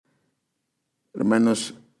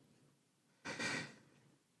Hermanos,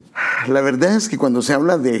 la verdad es que cuando se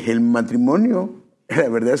habla del matrimonio, la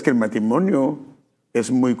verdad es que el matrimonio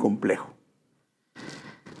es muy complejo.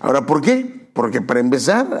 Ahora, ¿por qué? Porque para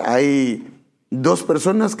empezar hay dos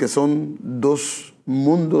personas que son dos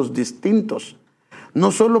mundos distintos.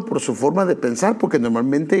 No solo por su forma de pensar, porque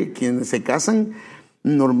normalmente quienes se casan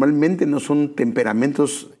normalmente no son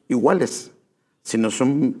temperamentos iguales, sino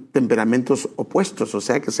son temperamentos opuestos. O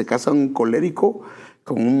sea, que se casa un colérico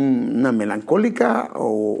con una melancólica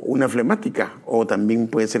o una flemática, o también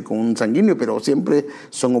puede ser con un sanguíneo, pero siempre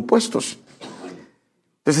son opuestos.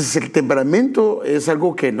 Entonces, el temperamento es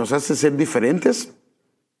algo que nos hace ser diferentes,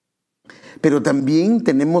 pero también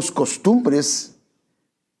tenemos costumbres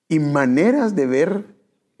y maneras de ver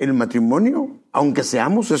el matrimonio, aunque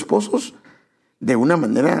seamos esposos, de una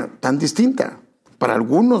manera tan distinta. Para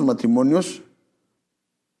algunos matrimonios,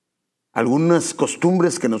 algunas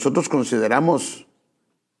costumbres que nosotros consideramos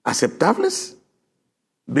aceptables,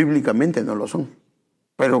 bíblicamente no lo son.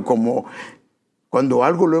 Pero como cuando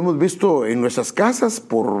algo lo hemos visto en nuestras casas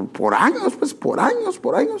por años, pues por años,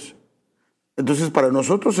 entonces para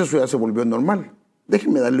nosotros eso ya se volvió normal.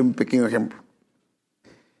 Déjenme darle un pequeño ejemplo.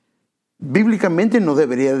 Bíblicamente no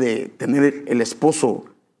debería de tener el esposo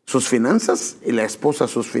sus finanzas y la esposa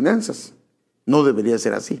sus finanzas. No debería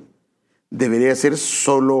ser así. Debería ser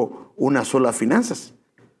solo una sola finanzas.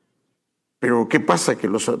 Pero ¿qué pasa? Que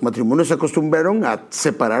los matrimonios se acostumbraron a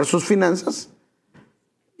separar sus finanzas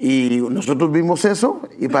y nosotros vimos eso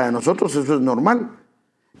y para nosotros eso es normal.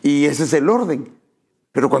 Y ese es el orden.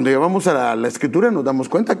 Pero cuando llevamos a la escritura nos damos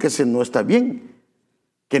cuenta que ese no está bien,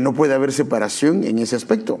 que no puede haber separación en ese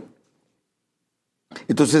aspecto.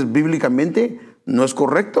 Entonces, bíblicamente no es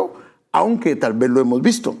correcto, aunque tal vez lo hemos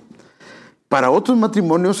visto. Para otros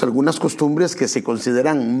matrimonios, algunas costumbres que se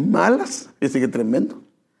consideran malas, que tremendo,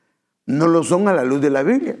 no lo son a la luz de la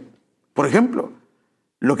Biblia. Por ejemplo,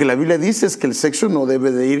 lo que la Biblia dice es que el sexo no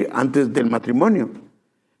debe de ir antes del matrimonio.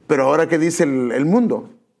 Pero ahora, ¿qué dice el mundo?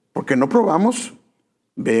 Porque no probamos,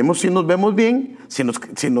 vemos si nos vemos bien,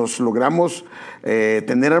 si nos logramos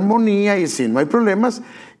tener armonía y si no hay problemas.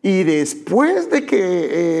 Y después de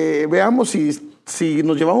que veamos si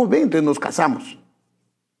nos llevamos bien, entonces nos casamos.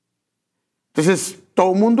 Entonces,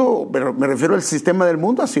 todo el mundo, pero me refiero al sistema del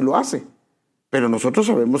mundo, así lo hace. Pero nosotros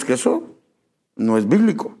sabemos que eso no es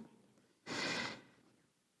bíblico.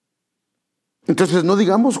 Entonces, no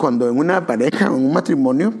digamos cuando en una pareja o en un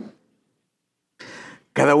matrimonio,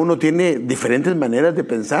 cada uno tiene diferentes maneras de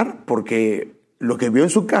pensar, porque lo que vio en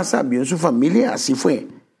su casa, vio en su familia, así fue.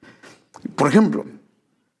 Por ejemplo,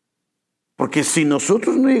 porque si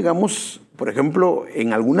nosotros no llegamos, por ejemplo,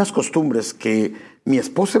 en algunas costumbres que mi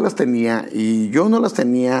esposa las tenía y yo no las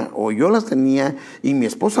tenía, o yo las tenía y mi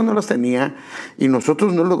esposa no las tenía, y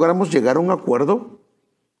nosotros no logramos llegar a un acuerdo,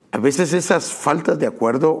 a veces esas faltas de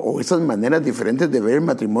acuerdo o esas maneras diferentes de ver el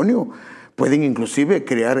matrimonio pueden inclusive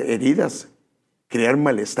crear heridas, crear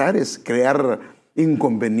malestares, crear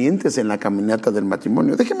inconvenientes en la caminata del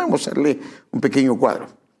matrimonio. Déjenme mostrarle un pequeño cuadro.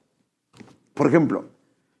 Por ejemplo,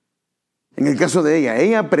 en el caso de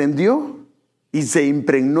ella aprendió y se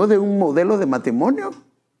impregnó de un modelo de matrimonio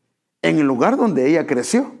en el lugar donde ella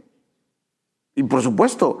creció. Y por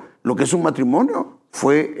supuesto, lo que es un matrimonio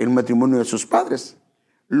fue el matrimonio de sus padres.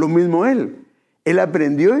 Lo mismo él. Él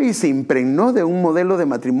aprendió y se impregnó de un modelo de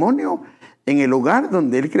matrimonio en el hogar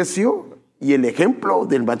donde él creció. Y el ejemplo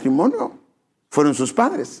del matrimonio fueron sus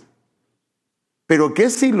padres. Pero ¿qué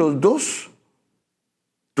si los dos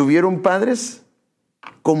tuvieron padres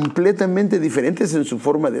completamente diferentes en su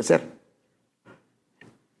forma de ser?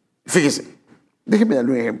 Fíjese, déjeme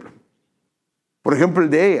darle un ejemplo. Por ejemplo, el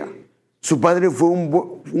de ella. Su padre fue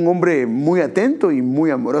un hombre muy atento y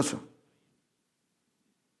muy amoroso.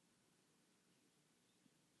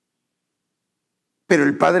 Pero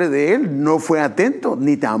el padre de él no fue atento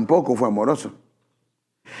ni tampoco fue amoroso.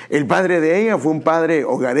 El padre de ella fue un padre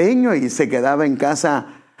hogareño y se quedaba en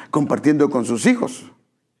casa compartiendo con sus hijos.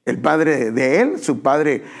 El padre de él, su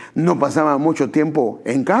padre, no pasaba mucho tiempo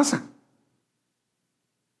en casa.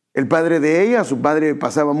 El padre de ella, su padre,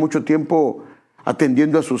 pasaba mucho tiempo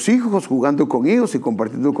atendiendo a sus hijos, jugando con ellos y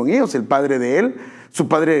compartiendo con ellos. El padre de él, su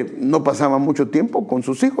padre, no pasaba mucho tiempo con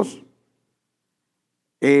sus hijos.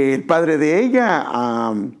 El padre de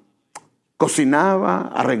ella cocinaba,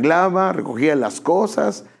 arreglaba, recogía las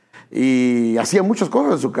cosas y hacía muchas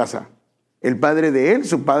cosas en su casa. El padre de él,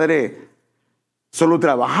 su padre, solo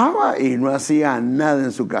trabajaba y no hacía nada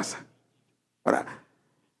en su casa. Ahora,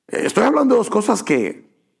 estoy hablando de dos cosas que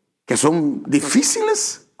son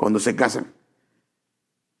difíciles cuando se casan.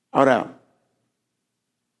 Ahora,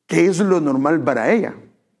 ¿qué es lo normal para ella?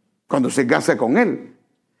 cuando se casa con él.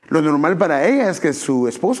 Lo normal para ella es que su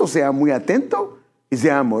esposo sea muy atento y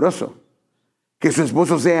sea amoroso. Que su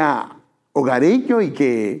esposo sea hogareño y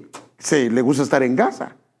que le gusta estar en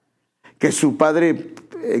casa. Que su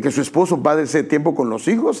esposo pase tiempo con los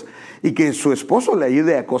hijos y que su esposo le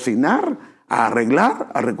ayude a cocinar, a arreglar,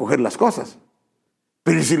 a recoger las cosas.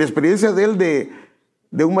 Pero si la experiencia de él de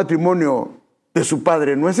un matrimonio de su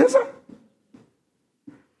padre no es esa,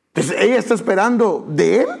 entonces ella está esperando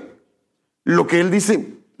de él lo que él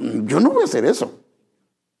dice, yo no voy a hacer eso,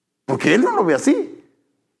 porque él no lo ve así.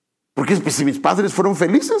 Porque si mis padres fueron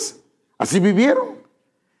felices, así vivieron.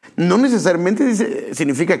 No necesariamente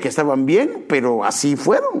significa que estaban bien, pero así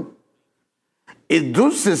fueron.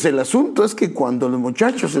 Entonces el asunto es que cuando los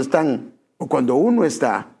muchachos están, o cuando uno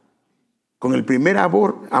está con el primer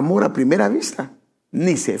amor a primera vista,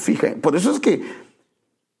 ni se fija. Por eso es que,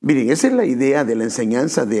 miren, esa es la idea de la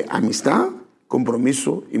enseñanza de amistad,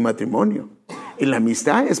 compromiso y matrimonio. Y la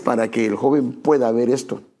amistad es para que el joven pueda ver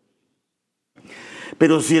esto.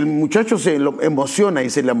 Pero si el muchacho se emociona y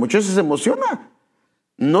si la muchacha se emociona,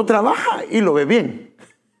 no trabaja y lo ve bien.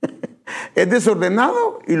 Es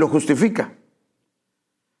desordenado y lo justifica.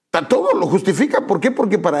 Todo lo justifica. ¿Por qué?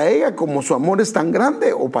 Porque para ella, como su amor es tan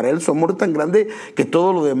grande, o para él su amor es tan grande, que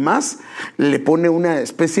todo lo demás le pone una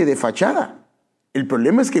especie de fachada. El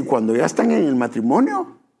problema es que cuando ya están en el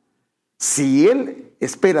matrimonio, si él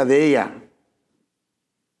espera de ella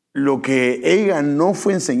lo que ella no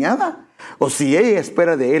fue enseñada, o si ella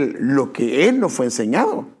espera de él lo que él no fue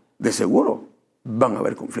enseñado, de seguro van a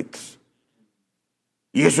haber conflictos.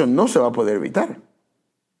 Y eso no se va a poder evitar.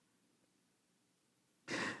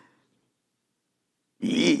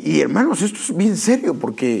 Y hermanos, esto es bien serio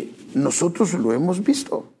porque nosotros lo hemos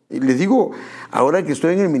visto. Y les digo, ahora que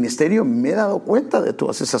estoy en el ministerio, me he dado cuenta de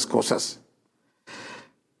todas esas cosas.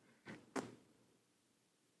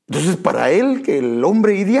 Entonces, para él, que el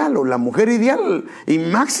hombre ideal o la mujer ideal, y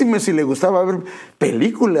máxime si le gustaba ver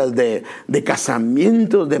películas de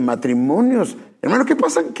casamientos, de matrimonios. Hermano, ¿qué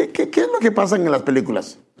pasa? ¿Qué es lo que pasa en las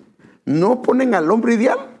películas? ¿No ponen al hombre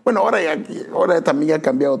ideal? Bueno, ahora también ya ha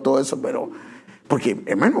cambiado todo eso, pero... Porque,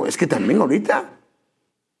 hermano, es que también ahorita,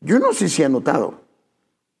 yo no sé si ha notado,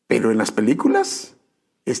 pero en las películas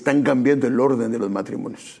están cambiando el orden de los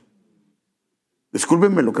matrimonios.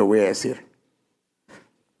 Discúlpenme lo que voy a decir,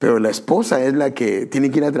 pero la esposa es la que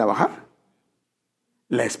tiene que ir a trabajar.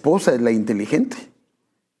 La esposa es la inteligente.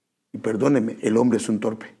 Y perdónenme, el hombre es un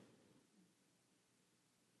torpe.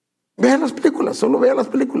 Vean las películas, solo vean las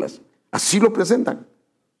películas. Así lo presentan.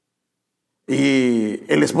 Y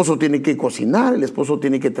el esposo tiene que cocinar, el esposo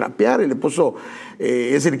tiene que trapear, el esposo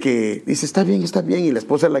es el que dice está bien, y la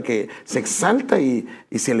esposa es la que se exalta y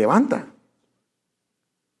se levanta.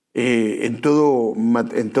 En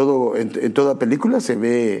toda película se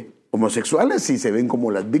ve homosexuales y se ven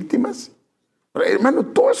como las víctimas. Pero, hermano,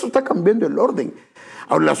 todo eso está cambiando el orden.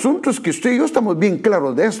 Ahora, el asunto es que usted y yo estamos bien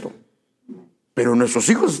claros de esto, pero nuestros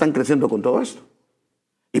hijos están creciendo con todo esto.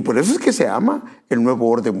 Y por eso es que se llama el nuevo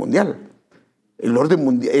orden mundial. El orden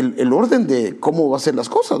mundial, el orden de cómo va a ser las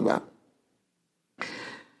cosas, ¿va?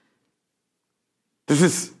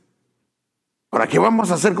 Entonces, ¿ahora qué vamos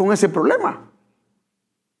a hacer con ese problema?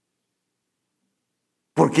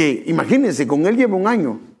 Porque imagínense, con él lleva 1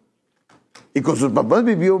 año y con sus papás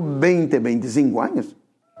vivió 20, 25 años.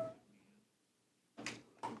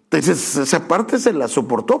 Entonces, esa parte se la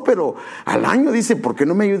soportó, pero al año dice, ¿por qué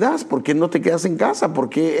no me ayudas? ¿Por qué no te quedas en casa? ¿Por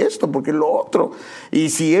qué esto? ¿Por qué lo otro? Y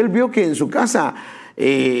si él vio que en su casa,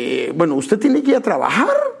 usted tiene que ir a trabajar,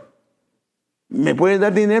 ¿me puede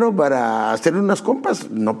dar dinero para hacerle unas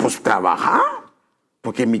compras? No, pues trabajar.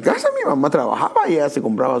 Porque en mi casa mi mamá trabajaba y ella se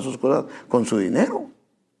compraba sus cosas con su dinero.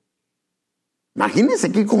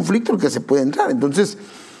 Imagínense qué conflicto el que se puede entrar. Entonces,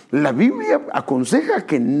 la Biblia aconseja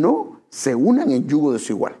que no se unan en yugo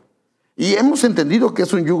desigual. Y hemos entendido que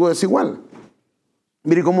es un yugo desigual.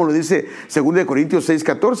 Mire cómo lo dice 2 Corintios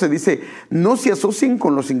 6:14. Dice, no se asocien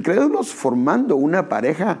con los incrédulos formando una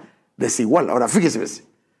pareja desigual. Ahora, fíjese,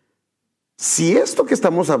 si esto que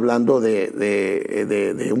estamos hablando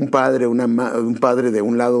de un padre, un padre de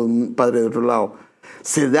un lado, un padre de otro lado,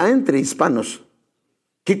 se da entre hispanos,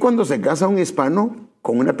 que cuando se casa un hispano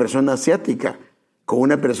con una persona asiática, con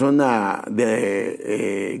una persona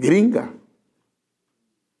gringa,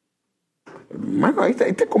 bueno, ahí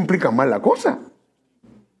te complica más la cosa.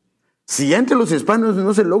 Si ya entre los hispanos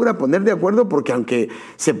no se logra poner de acuerdo, porque aunque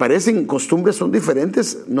se parecen, costumbres son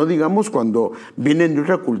diferentes, no digamos cuando vienen de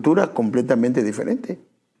otra cultura completamente diferente.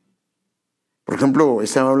 Por ejemplo,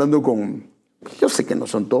 estaba hablando yo sé que no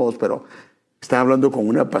son todos, pero Estaba hablando con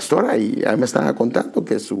una pastora y ya me estaba contando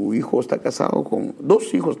que su hijo está casado con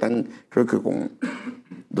 2 hijos, creo que con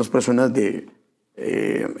 2 personas de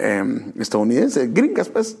estadounidenses, gringas,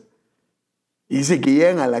 pues. Y dice que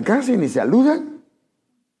llegan a la casa y ni saludan.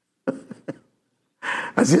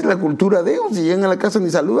 Así es la cultura de ellos. Y llegan a la casa ni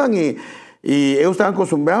saludan y ellos estaban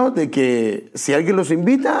acostumbrados de que si alguien los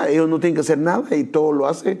invita, ellos no tienen que hacer nada y todo lo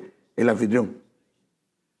hace el anfitrión.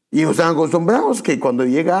 Y ellos estaban acostumbrados que cuando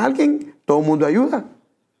llega alguien, todo el mundo ayuda.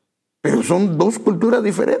 Pero son 2 culturas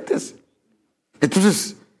diferentes.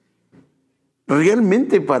 Entonces,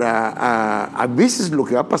 realmente a veces lo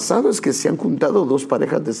que ha pasado es que se han juntado 2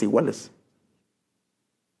 parejas desiguales.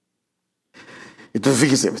 Entonces,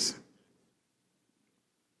 fíjese, ¿ves?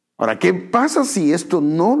 Ahora, ¿qué pasa si esto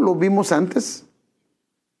no lo vimos antes?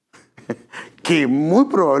 Que muy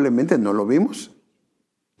probablemente no lo vimos.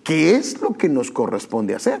 ¿Qué es lo que nos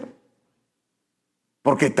corresponde hacer?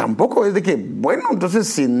 Porque tampoco es de que, bueno, entonces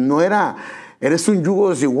si no eres un yugo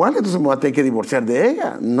desigual, entonces me voy a tener que divorciar de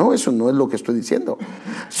ella. No, eso no es lo que estoy diciendo.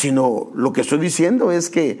 Sino lo que estoy diciendo es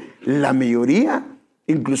que la mayoría,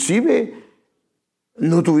 inclusive,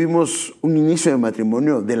 no tuvimos un inicio de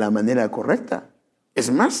matrimonio de la manera correcta. Es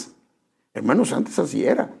más, hermanos, antes así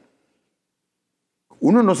era.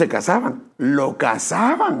 Uno no se casaban, lo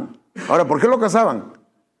casaban. Ahora, ¿por qué lo casaban?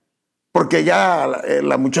 Porque ya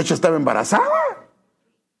la muchacha estaba embarazada.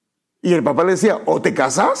 Y el papá le decía, o te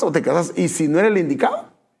casas o te casas. Y si no era el indicado.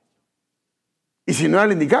 Y si no era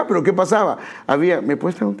el indicado, ¿pero qué pasaba? ¿Me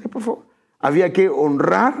puedes preguntar, por favor? Había que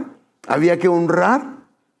honrar,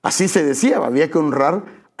 así se decía, había que honrar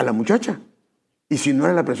a la muchacha. Y si no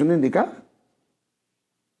era la persona indicada.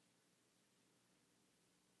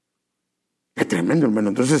 Es tremendo, hermano.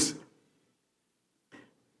 Entonces,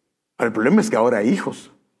 el problema es que ahora hay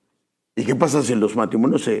hijos. ¿Y qué pasa si los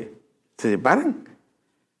matrimonios se separan?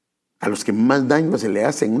 A los que más daño se le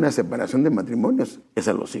hace en una separación de matrimonios es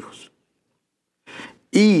a los hijos.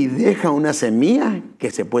 Y deja una semilla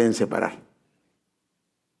que se pueden separar.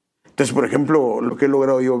 Entonces, por ejemplo, lo que he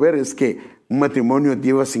logrado yo ver es que un matrimonio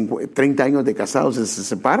lleva 30 años de casados y se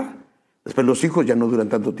separa. Después los hijos ya no duran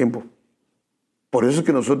tanto tiempo. Por eso es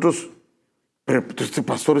que nosotros, pero este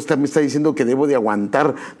pastor me está diciendo que debo de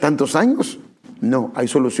aguantar tantos años. No, hay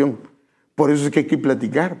solución. Por eso es que hay que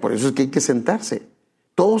platicar, por eso es que hay que sentarse.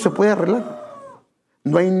 Todo se puede arreglar.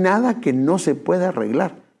 No hay nada que no se pueda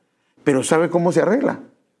arreglar. Pero ¿sabe cómo se arregla?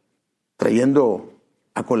 Trayendo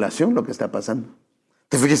a colación lo que está pasando.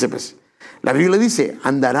 Entonces fíjese pues, la Biblia dice,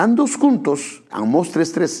 andarán 2 juntos, Amós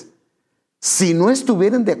 3:3, si no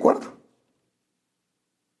estuvieran de acuerdo.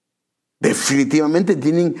 Definitivamente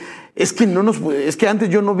es que antes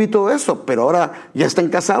yo no vi todo eso, pero ahora ya están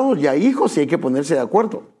casados, ya hay hijos y hay que ponerse de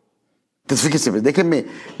acuerdo. Entonces fíjese pues, déjenme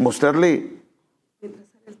mostrarle.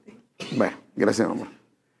 Bueno, gracias, amor.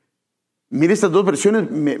 Mire estas 2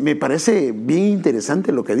 versiones, me parece bien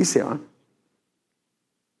interesante lo que dice, ¿va?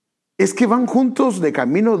 Es que van juntos de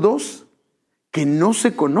camino 2 que no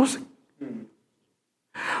se conocen.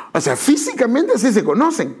 O sea, físicamente sí se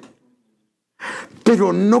conocen,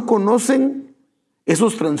 pero no conocen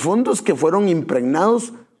esos trasfondos que fueron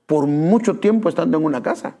impregnados por mucho tiempo estando en una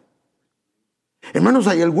casa. Hermanos,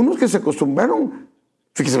 hay algunos que se acostumbraron,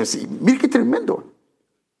 fíjense, mire qué tremendo,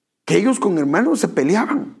 que ellos con hermanos se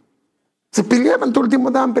peleaban todo el tiempo,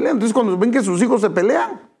 estaban peleando. Entonces cuando ven que sus hijos se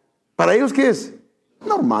pelean, para ellos ¿qué es?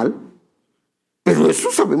 Normal. Pero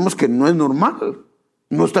eso sabemos que no es normal,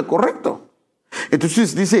 no está correcto.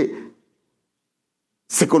 Entonces dice,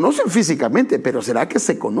 se conocen físicamente, pero ¿será que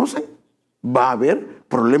se conocen? Va a haber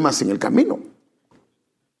problemas en el camino.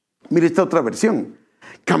 Mire esta otra versión.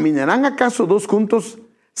 ¿Caminarán acaso 2 juntos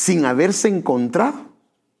sin haberse encontrado?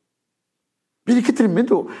 Mire qué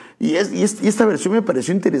tremendo. Y esta versión me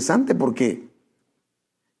pareció interesante porque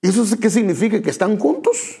 ¿eso qué significa? Que están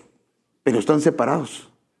juntos, pero están separados.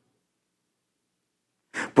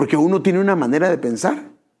 Porque uno tiene una manera de pensar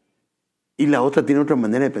y la otra tiene otra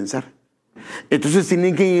manera de pensar. Entonces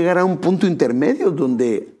tienen que llegar a un punto intermedio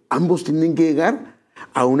donde ambos tienen que llegar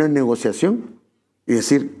a una negociación y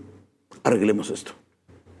decir, arreglemos esto.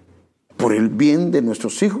 Por el bien de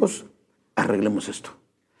nuestros hijos, arreglemos esto.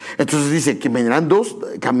 Entonces dice,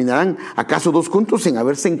 caminarán acaso 2 juntos sin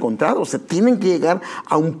haberse encontrado. O sea, tienen que llegar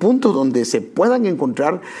a un punto donde se puedan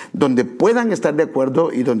encontrar, donde puedan estar de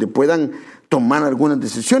acuerdo y donde puedan tomar algunas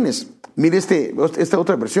decisiones. Mire esta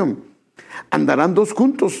otra versión. Andarán 2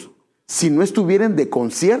 juntos si no estuvieran de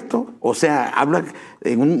concierto. O sea, habla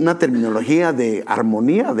en una terminología de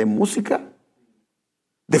armonía, de música.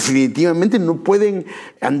 Definitivamente no pueden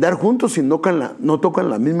andar juntos si no tocan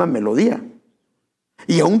la misma melodía.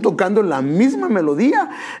 Y aún tocando la misma melodía,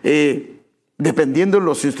 dependiendo de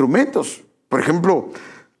los instrumentos. Por ejemplo,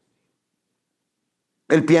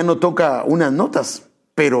 el piano toca unas notas,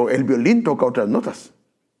 pero el violín toca otras notas.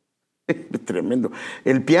 Tremendo.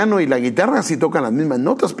 El piano y la guitarra sí tocan las mismas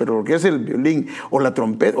notas, pero lo que es el violín o la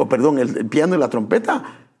trompeta, el piano y la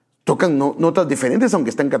trompeta tocan notas diferentes,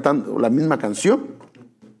 aunque están cantando la misma canción,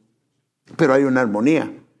 pero hay una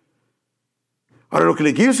armonía. Ahora, lo que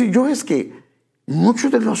le quiero decir yo es que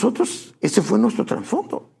muchos de nosotros, ese fue nuestro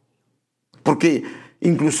trasfondo. Porque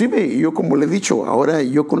inclusive yo, como le he dicho, ahora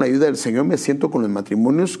yo con la ayuda del Señor me siento con los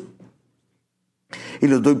matrimonios y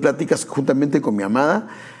les doy pláticas juntamente con mi amada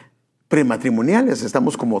prematrimoniales.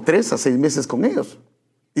 Estamos como 3 a 6 meses con ellos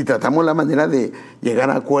y tratamos la manera de llegar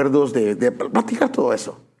a acuerdos, de platicar todo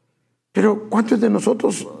eso. Pero ¿cuántos de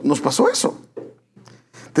nosotros nos pasó eso?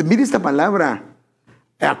 Entonces, mire esta palabra,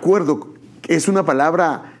 acuerdo, es una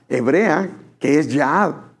palabra hebrea que es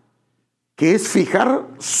ya'ad, que es fijar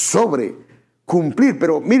sobre, cumplir.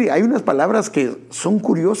 Pero mire, hay unas palabras que son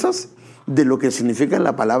curiosas de lo que significa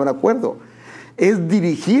la palabra acuerdo. Es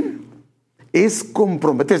dirigir, es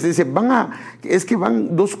comprometerse. Dice, es que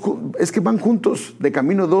van juntos de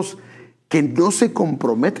camino dos que no se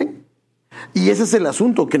comprometen. Y ese es el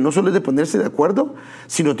asunto, que no solo es de ponerse de acuerdo,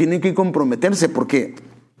 sino tienen que comprometerse, porque,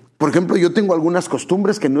 por ejemplo, yo tengo algunas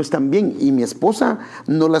costumbres que no están bien y mi esposa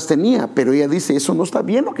no las tenía, pero ella dice, eso no está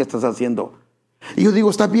bien lo que estás haciendo. Y yo digo,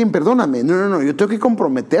 está bien, perdóname. No, yo tengo que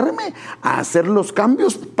comprometerme a hacer los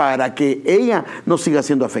cambios para que ella no siga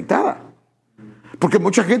siendo afectada. Porque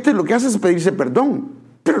mucha gente lo que hace es pedirse perdón,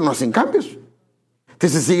 pero no hacen cambios.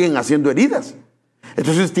 Entonces siguen haciendo heridas.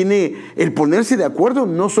 Entonces el ponerse de acuerdo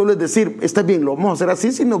no solo es decir, está bien, lo vamos a hacer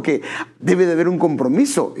así, sino que debe de haber un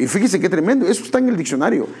compromiso. Y fíjese qué tremendo, eso está en el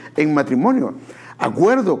diccionario, en matrimonio.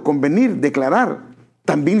 Acuerdo, convenir, declarar,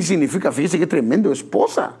 también significa, fíjese qué tremendo,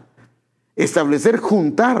 esposa. Establecer,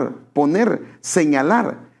 juntar, poner,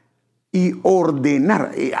 señalar y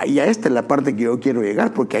ordenar. Y a esta es la parte que yo quiero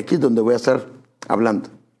llegar, porque aquí es donde voy a estar hablando.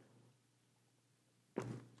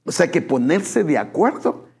 O sea que ponerse de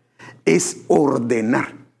acuerdo es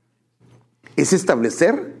ordenar, es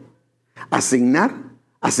establecer,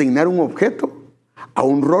 asignar un objeto a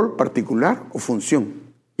un rol particular o función.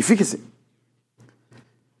 Y fíjese,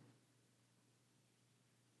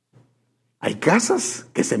 hay casas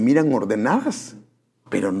que se miran ordenadas,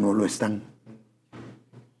 pero no lo están.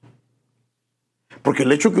 Porque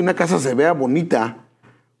el hecho que una casa se vea bonita,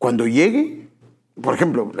 cuando llegue, por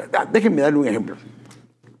ejemplo, déjenme darle un ejemplo.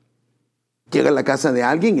 Llega a la casa de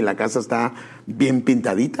alguien y la casa está bien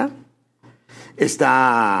pintadita,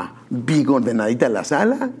 está bien ordenadita la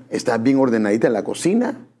sala, está bien ordenadita la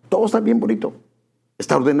cocina, todo está bien bonito,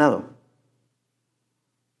 está ordenado.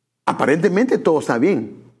 Aparentemente todo está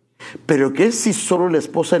bien, pero ¿qué si solo la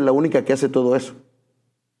esposa es la única que hace todo eso?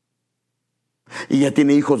 Y ya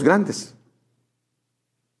tiene hijos grandes.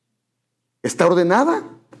 Está ordenada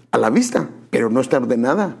a la vista, pero no está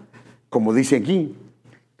ordenada, como dice aquí,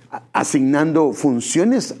 asignando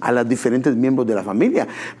funciones a los diferentes miembros de la familia,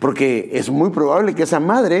 porque es muy probable que esa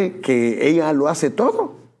madre, que ella lo hace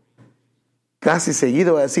todo, casi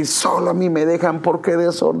seguido va a decir, solo a mí me dejan porque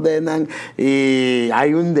desordenan, y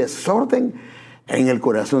hay un desorden en el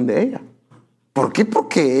corazón de ella. ¿Por qué?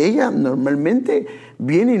 Porque ella normalmente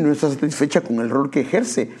viene y no está satisfecha con el rol que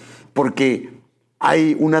ejerce, porque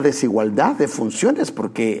hay una desigualdad de funciones,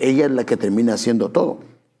 porque ella es la que termina haciendo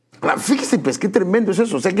todo. Fíjese, pues qué tremendo es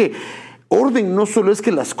eso. O sea que orden no solo es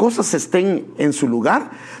que las cosas estén en su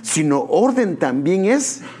lugar, sino orden también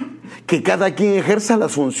es que cada quien ejerza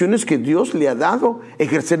las funciones que Dios le ha dado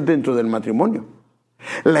ejercer dentro del matrimonio.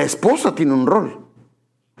 La esposa tiene un rol,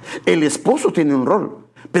 el esposo tiene un rol,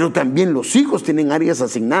 pero también los hijos tienen áreas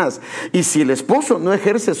asignadas. Y si el esposo no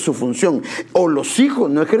ejerce su función o los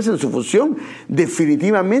hijos no ejercen su función,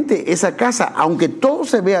 definitivamente esa casa, aunque todo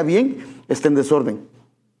se vea bien, está en desorden.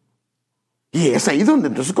 Y es ahí donde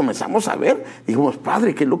entonces comenzamos a ver, dijimos,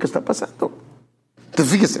 padre, ¿qué es lo que está pasando?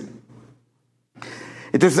 Entonces fíjese,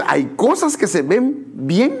 entonces hay cosas que se ven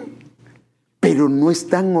bien, pero no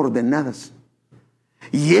están ordenadas.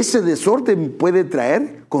 Y ese desorden puede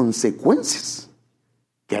traer consecuencias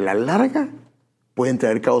que a la larga pueden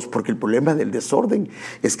traer caos, porque el problema del desorden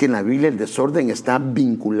es que en la Biblia el desorden está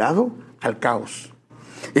vinculado al caos.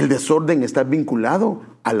 El desorden está vinculado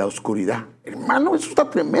a la oscuridad. Hermano, eso está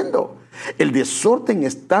tremendo. El desorden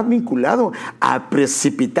está vinculado a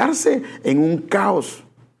precipitarse en un caos.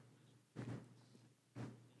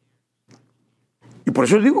 Y por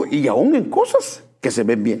eso digo, y aún en cosas que se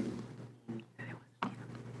ven bien.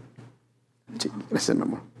 Sí, gracias, mi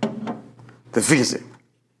amor. Entonces, fíjese.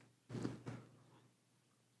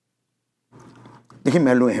 Déjenme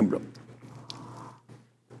darle un ejemplo.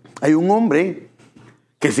 Hay un hombre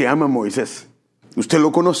que se llama Moisés. Usted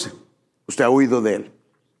lo conoce, usted ha oído de él.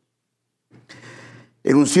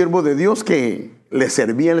 Era un siervo de Dios que le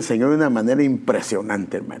servía al Señor de una manera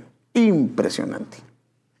impresionante, hermano. Impresionante.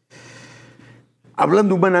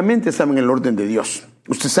 Hablando humanamente, estaba en el orden de Dios.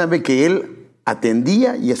 Usted sabe que él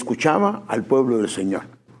atendía y escuchaba al pueblo del Señor.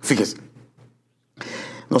 Fíjese,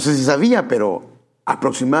 no sé si sabía, pero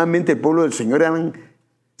aproximadamente el pueblo del Señor eran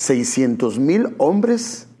 600,000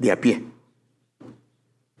 hombres de a pie.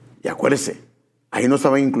 Y acuérdese, ahí no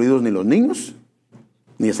estaban incluidos ni los niños,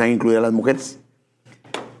 ni estaban incluidas las mujeres.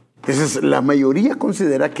 Entonces, la mayoría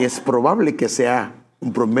considera que es probable que sea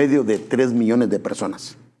un promedio de 3 millones de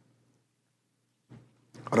personas.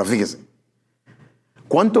 Ahora, fíjese,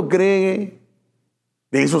 ¿cuánto cree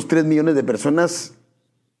de esos 3 millones de personas?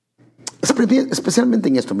 Especialmente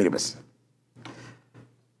en esto, mire, ves.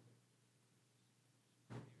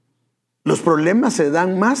 Los problemas se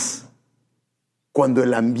dan más cuando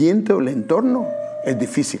el ambiente o el entorno es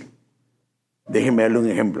difícil. Déjenme darle un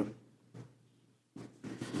ejemplo.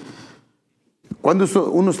 Cuando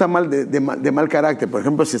uno está mal de mal carácter, por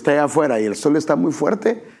ejemplo, si está allá afuera y el sol está muy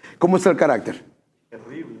fuerte, ¿cómo está el carácter?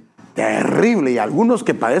 Terrible. Terrible. Y algunos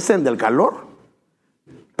que padecen del calor,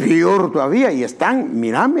 peor todavía, y están,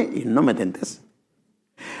 mírame y no me tentes.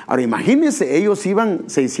 Ahora imagínense, ellos iban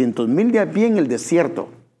 600,000 de a pie en el desierto,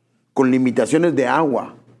 con limitaciones de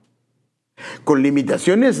agua, con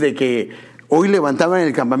limitaciones de que hoy levantaban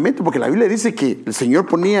el campamento, porque la Biblia dice que el Señor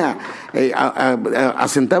ponía,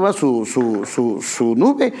 asentaba su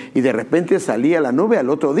nube y de repente salía la nube al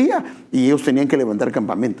otro día y ellos tenían que levantar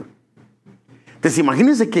campamento. Entonces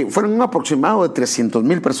imagínense que fueron un aproximado de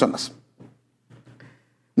 300,000 personas.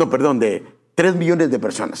 No, perdón, de 3 millones de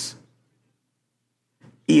personas.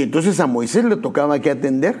 Y entonces a Moisés le tocaba que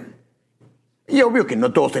atender. Y obvio que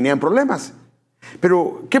no todos tenían problemas.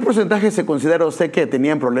 Pero, ¿qué porcentaje se considera usted que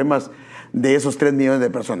tenían problemas de esos 3 millones de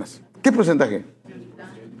personas? ¿Qué porcentaje?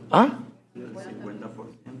 ¿Ah? 50%.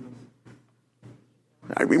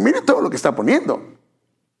 Ay, mire todo lo que está poniendo.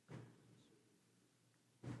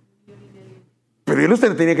 Pero él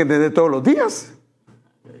usted tenía que entender todos los días.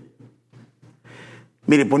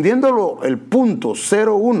 Mire, poniéndolo el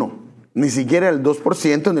 0.01, ni siquiera el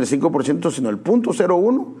 2%, ni el 5%, sino el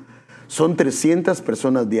 0.01, son 300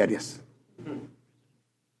 personas diarias.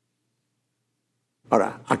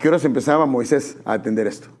 Ahora, ¿a qué horas empezaba Moisés a atender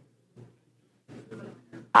esto?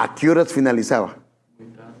 ¿A qué horas finalizaba?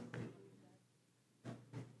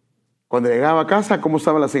 Cuando llegaba a casa, ¿cómo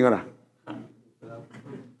estaba la señora?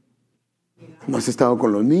 ¿No has estado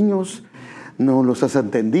con los niños? ¿No los has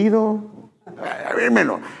atendido?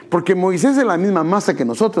 Porque Moisés es la misma masa que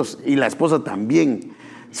nosotros y la esposa también.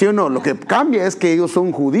 ¿Sí o no? Lo que cambia es que ellos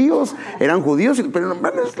son judíos, eran judíos, pero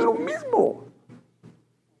es lo mismo.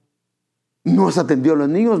 No has atendido a los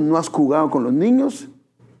niños, no has jugado con los niños,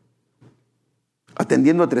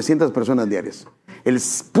 atendiendo a 300 personas diarias. El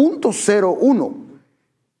 0.01,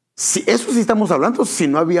 eso sí estamos hablando si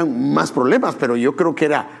no habían más problemas, pero yo creo que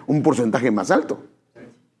era un porcentaje más alto.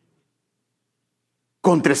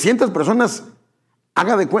 Con 300 personas,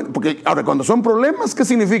 haga de cuenta, porque ahora cuando son problemas, ¿qué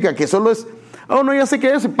significa? Que solo es, oh no, ya sé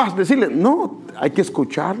que es, paz, decirle, no, hay que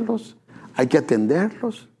escucharlos, hay que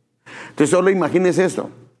atenderlos. Entonces solo imagínese esto.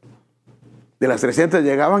 De las 300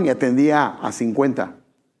 llegaban y atendía a 50.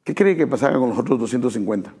 ¿Qué cree que pasaba con los otros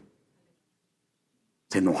 250?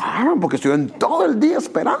 Se enojaron porque estuvieron todo el día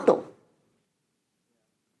esperando.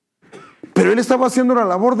 ¿Pero él estaba haciendo la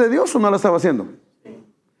labor de Dios o no la estaba haciendo?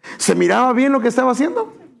 ¿Se miraba bien lo que estaba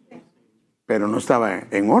haciendo? Pero no estaba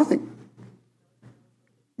en orden.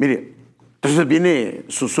 Mire, entonces viene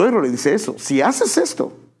su suegro y le dice eso. Si haces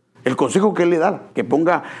esto, el consejo que él le da, que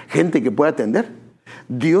ponga gente que pueda atender,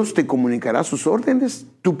 Dios te comunicará sus órdenes,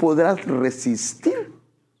 tú podrás resistir.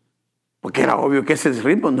 Porque era obvio que ese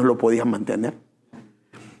ritmo no lo podían mantener.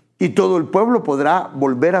 Y todo el pueblo podrá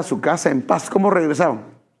volver a su casa en paz. ¿Cómo regresaban?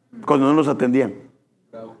 Cuando no los atendían.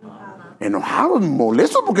 Enojados,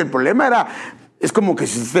 molestos, porque el problema era, es como que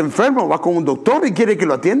si está enfermo, va con un doctor y quiere que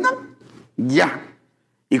lo atiendan. Ya.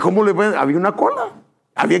 ¿Y cómo le ven? Había una cola.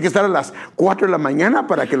 Había que estar a las 4 de la mañana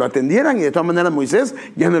para que lo atendieran y de todas maneras Moisés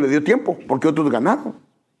ya no le dio tiempo porque otros ganaron.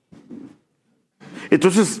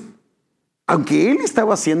 Entonces, aunque él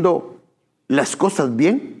estaba haciendo las cosas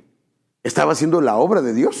bien, estaba haciendo la obra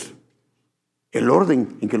de Dios, el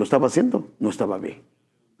orden en que lo estaba haciendo no estaba bien.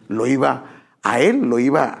 Lo iba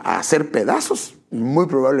a hacer pedazos. Muy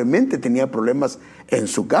probablemente tenía problemas en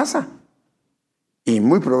su casa y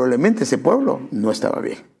muy probablemente ese pueblo no estaba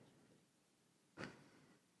bien.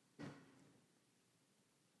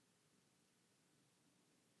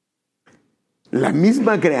 La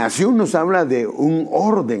misma creación nos habla de un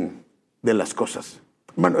orden de las cosas.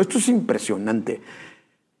 Bueno, esto es impresionante.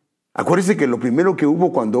 Acuérdense que lo primero que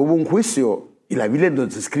hubo cuando hubo un juicio, y la Biblia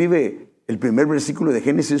nos describe el primer versículo de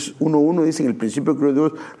Génesis 1:1, dice: en el principio creó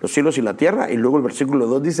Dios los cielos y la tierra, y luego el versículo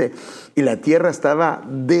 2 dice: y la tierra estaba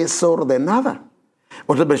desordenada.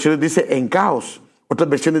 Otras versiones dice en caos, otras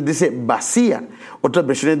versiones dice vacía, otras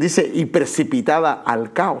versiones dice y precipitada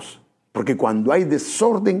al caos, porque cuando hay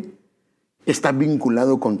desorden está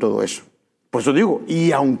vinculado con todo eso. Por eso digo,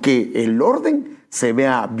 y aunque el orden se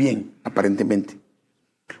vea bien aparentemente.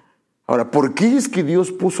 Ahora, ¿por qué es que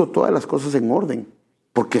Dios puso todas las cosas en orden?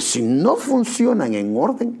 Porque si no funcionan en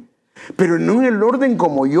orden, pero no en el orden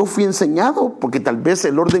como yo fui enseñado, porque tal vez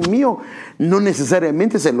el orden mío no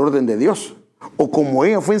necesariamente es el orden de Dios, o como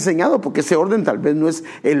ella fue enseñado, porque ese orden tal vez no es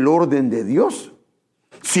el orden de Dios,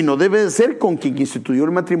 sino debe de ser con quien instituyó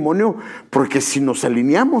el matrimonio, porque si nos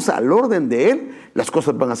alineamos al orden de Él, las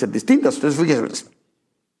cosas van a ser distintas. Entonces, fíjense.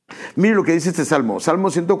 Mire lo que dice este salmo,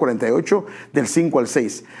 Salmo 148, del 5 al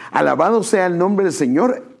 6. Alabado sea el nombre del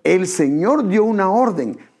Señor. El Señor dio una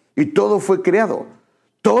orden y todo fue creado.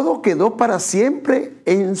 Todo quedó para siempre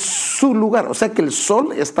en su lugar. O sea que el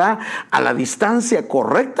sol está a la distancia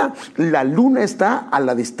correcta, la luna está a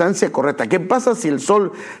la distancia correcta. ¿Qué pasa si el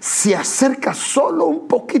sol se acerca solo un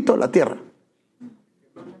poquito a la tierra?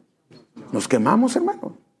 Nos quemamos,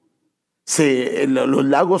 hermano. Los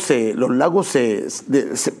lagos se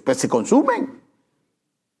consumen.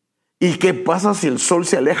 ¿Y qué pasa si el sol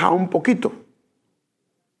se aleja un poquito?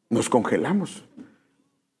 Nos congelamos.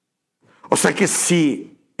 O sea que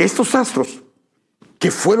si estos astros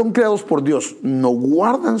que fueron creados por Dios no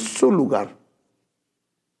guardan su lugar,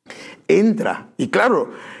 entra, y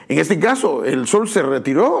claro, en este caso el sol se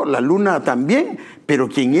retiró, la luna también, pero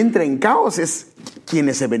quien entra en caos es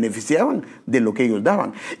quienes se beneficiaban de lo que ellos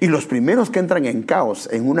daban. Y los primeros que entran en caos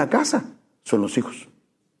en una casa son los hijos.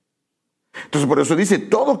 Entonces por eso dice,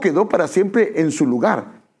 todo quedó para siempre en su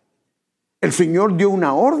lugar. El Señor dio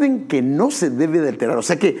una orden que no se debe de alterar, o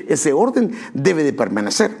sea que ese orden debe de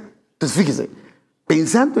permanecer. Entonces fíjese,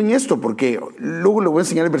 pensando en esto, porque luego le voy a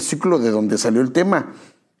enseñar el versículo de donde salió el tema.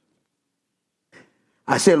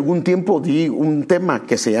 Hace algún tiempo di un tema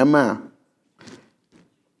que se llama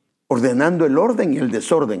Ordenando el orden y el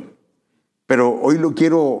desorden. Pero hoy lo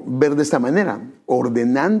quiero ver de esta manera: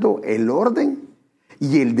 ordenando el orden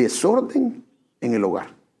y el desorden en el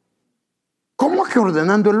hogar. ¿Cómo que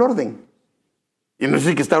ordenando el orden? ¿Y no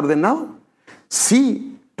sé que está ordenado?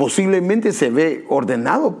 Sí, posiblemente se ve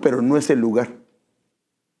ordenado, pero no es el lugar.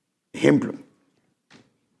 Ejemplo.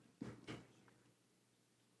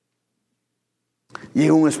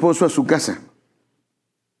 Llega un esposo a su casa.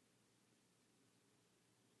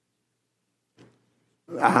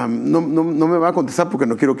 No me va a contestar porque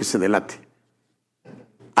no quiero que se delate.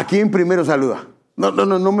 ¿A quién primero saluda?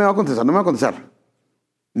 No me va a contestar,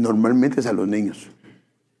 Normalmente es a los niños.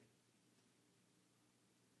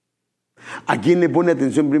 ¿A quién le pone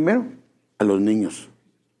atención primero? A los niños.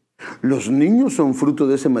 Los niños son fruto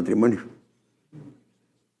de ese matrimonio.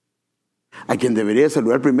 A quien debería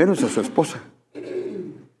saludar primero es a su esposa.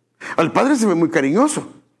 Al padre se ve muy cariñoso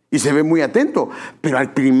y se ve muy atento, pero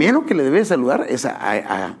al primero que le debe saludar es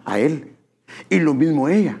a él. Y lo mismo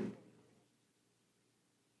ella.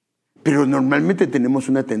 Pero normalmente tenemos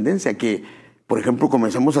una tendencia que, por ejemplo,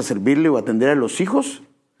 comenzamos a servirle o atender a los hijos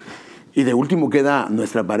y de último queda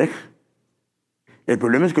nuestra pareja. El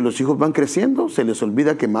problema es que los hijos van creciendo, se les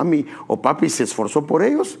olvida que mami o papi se esforzó por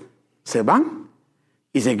ellos, se van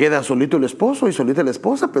y se queda solito el esposo y solita la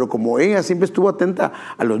esposa, pero como ella siempre estuvo atenta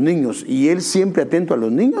a los niños y él siempre atento a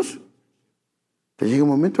los niños, te llega un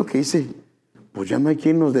momento que dice, pues ya no hay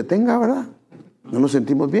quien nos detenga, ¿verdad? No nos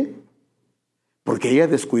sentimos bien. Porque ella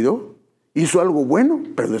descuidó, hizo algo bueno,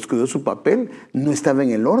 pero descuidó su papel, no estaba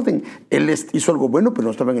en el orden. Él hizo algo bueno, pero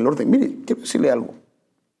no estaba en el orden. Mire, quiero decirle algo.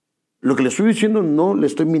 Lo que le estoy diciendo no le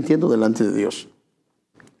estoy mintiendo delante de Dios.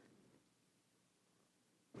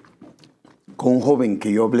 Con un joven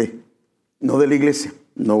que yo hablé, no de la iglesia,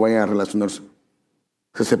 no vaya a relacionarse,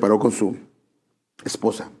 se separó con su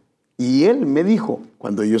esposa. Y él me dijo,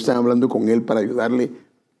 cuando yo estaba hablando con él para ayudarle,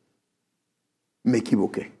 me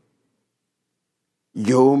equivoqué.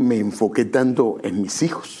 Yo me enfoqué tanto en mis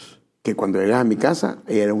hijos que cuando llegaba a mi casa,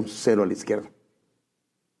 ella era un 0 a la izquierda.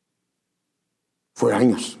 Fue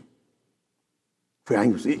años.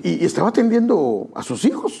 Y estaba atendiendo a sus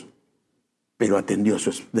hijos, pero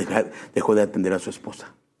dejó de atender a su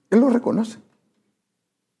esposa. Él lo reconoce.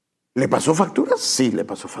 ¿Le pasó factura? Sí, le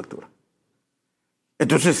pasó factura.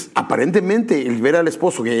 Entonces, aparentemente, el ver al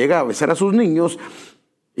esposo que llega a besar a sus niños,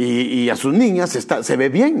 y a sus niñas se ve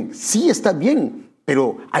bien. Sí, está bien,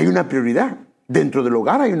 pero hay una prioridad. Dentro del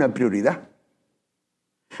hogar hay una prioridad.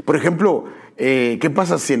 Por ejemplo, ¿qué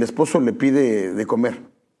pasa si el esposo le pide de comer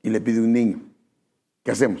y le pide un niño?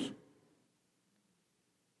 ¿Qué hacemos?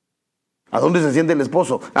 ¿A dónde se siente el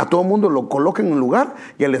esposo? A todo mundo lo coloca en un lugar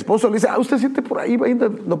y al esposo le dice, usted siente por ahí, vaya,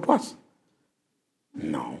 no puedas.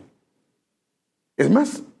 No. Es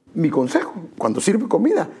más, mi consejo, cuando sirve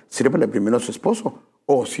comida, sírvele primero a su esposo.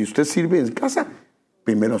 O si usted sirve en casa,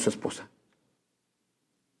 primero a su esposa.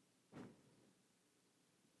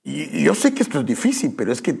 Y yo sé que esto es difícil,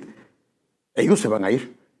 pero es que ellos se van a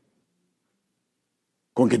ir.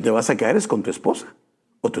 Con quien te vas a quedar es con tu esposa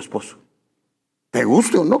o tu esposo. Te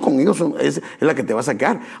guste o no, con ellos es la que te vas a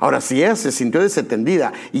quedar. Ahora, si ella se sintió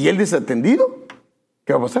desatendida y él desatendido,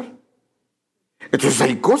 ¿qué va a pasar? Entonces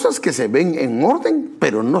hay cosas que se ven en orden,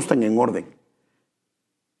 pero no están en orden.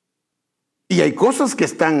 Y hay cosas que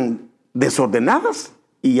están desordenadas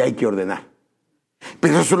y hay que ordenar.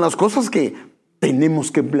 Pero esas son las cosas que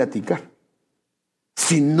tenemos que platicar.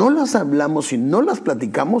 Si no las hablamos, si no las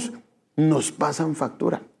platicamos, nos pasan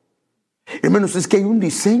factura. Hermanos, es que hay un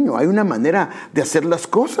diseño, hay una manera de hacer las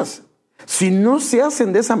cosas. Si no se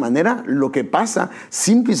hacen de esa manera, lo que pasa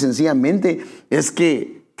simple y sencillamente es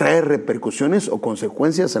que trae repercusiones o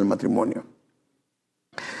consecuencias al matrimonio.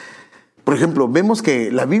 Por ejemplo, vemos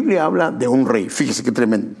que la Biblia habla de un rey. Fíjese qué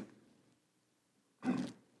tremendo.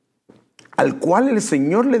 Al cual el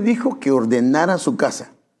Señor le dijo que ordenara su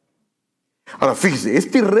casa. Ahora, fíjese,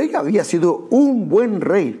 este rey había sido un buen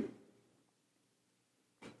rey.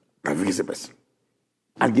 Pero fíjese pues,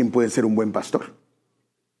 alguien puede ser un buen pastor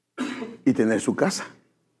y tener su casa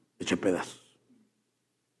hecha pedazos.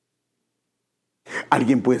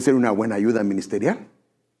 Alguien puede ser una buena ayuda ministerial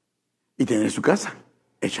y tener su casa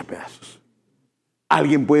hecha pedazos.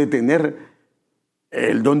 Alguien puede tener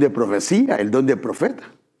el don de profecía, el don de profeta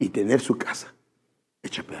y tener su casa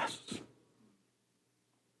hecha pedazos.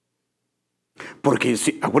 Porque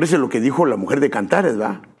acuérdense lo que dijo la mujer de Cantares,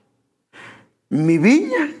 ¿va? Mi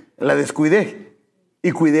viña la descuidé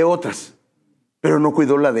y cuidé otras, pero no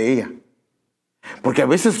cuidó la de ella. Porque a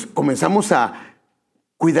veces comenzamos a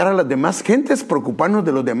cuidar a las demás gentes, preocuparnos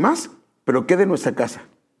de los demás, pero ¿qué de nuestra casa?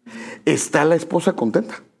 ¿Está la esposa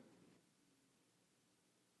contenta?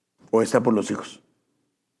 ¿O está por los hijos?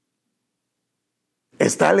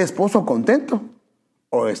 ¿Está el esposo contento?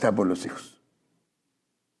 ¿O está por los hijos?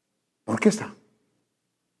 ¿Por qué está?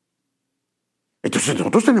 Entonces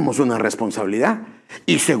nosotros tenemos una responsabilidad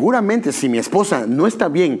y seguramente si mi esposa no está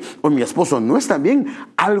bien o mi esposo no está bien,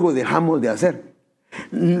 algo dejamos de hacer.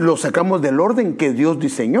 Lo sacamos del orden que Dios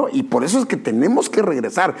diseñó y por eso es que tenemos que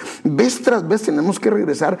regresar. Vez tras vez tenemos que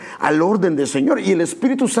regresar al orden del Señor y el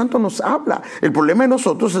Espíritu Santo nos habla. El problema de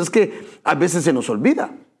nosotros es que a veces se nos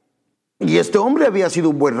olvida. Y este hombre había sido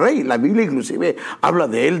un buen rey. La Biblia inclusive habla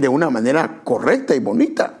de él de una manera correcta y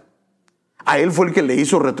bonita. A él fue el que le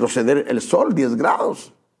hizo retroceder el sol 10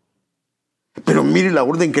 grados. Pero mire la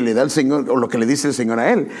orden que le da el Señor, o lo que le dice el Señor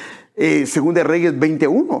a él. Segunda de Reyes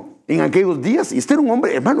 21. En aquellos días, y este era un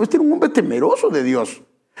hombre, hermano, este era un hombre temeroso de Dios.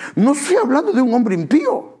 No estoy hablando de un hombre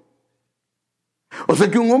impío. O sea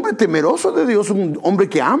que un hombre temeroso de Dios, un hombre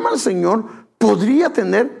que ama al Señor, podría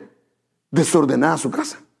tener desordenada su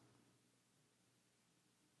casa.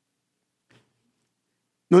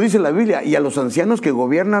 No dice la Biblia, y a los ancianos que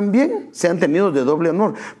gobiernan bien sean tenidos de doble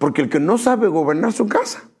honor, porque el que no sabe gobernar su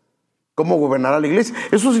casa, ¿cómo gobernará la iglesia?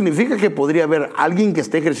 Eso significa que podría haber alguien que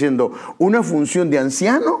esté ejerciendo una función de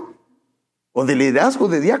anciano o de liderazgo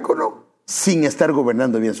de diácono sin estar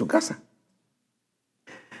gobernando bien su casa.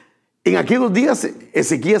 En aquellos días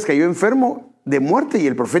Ezequías cayó enfermo de muerte y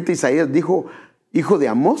el profeta Isaías dijo, hijo de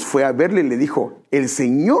Amós, fue a verle y le dijo, el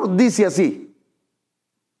Señor dice así,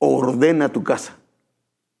 ordena tu casa.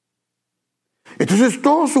 Entonces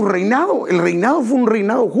todo su reinado, el reinado fue un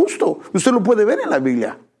reinado justo. Usted lo puede ver en la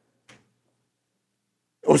Biblia.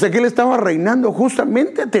 O sea que él estaba reinando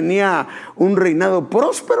justamente, tenía un reinado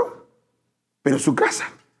próspero, pero su casa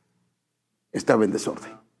estaba en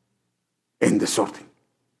desorden. En desorden.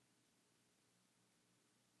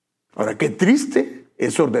 Ahora, qué triste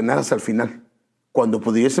es ordenar hasta el final, cuando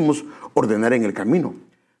pudiésemos ordenar en el camino.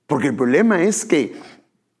 Porque el problema es que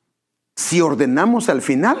si ordenamos al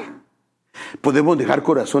final, podemos dejar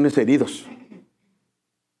corazones heridos.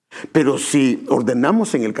 Pero si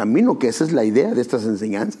ordenamos en el camino, que esa es la idea de estas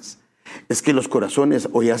enseñanzas, es que los corazones,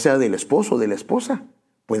 o ya sea del esposo o de la esposa,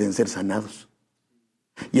 pueden ser sanados.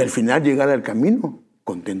 Y al final llegar al camino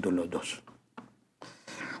contentos los dos.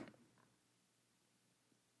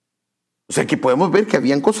 O sea que podemos ver que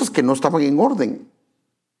habían cosas que no estaban en orden.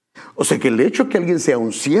 O sea que el hecho que alguien sea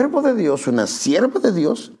un siervo de Dios, una sierva de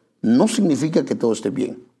Dios, no significa que todo esté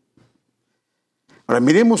bien. Ahora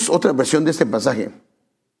miremos otra versión de este pasaje.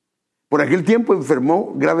 Por aquel tiempo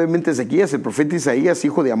enfermó gravemente Ezequías. El profeta Isaías,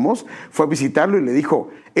 hijo de Amós, fue a visitarlo y le dijo: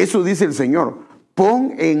 eso dice el Señor,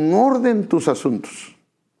 pon en orden tus asuntos.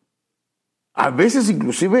 A veces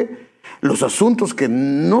inclusive los asuntos que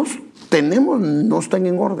nos tenemos no están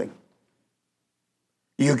en orden.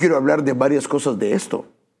 Y yo quiero hablar de varias cosas de esto,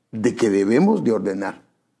 de que debemos de ordenar.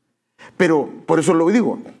 Pero por eso lo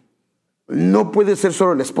digo, no puede ser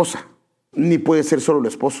solo la esposa, ni puede ser solo el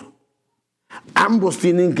esposo. Ambos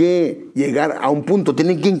tienen que llegar a un punto,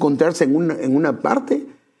 tienen que encontrarse en una parte.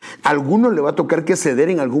 A alguno le va a tocar que ceder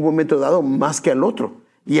en algún momento dado más que al otro.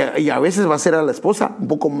 Y a veces va a ser a la esposa un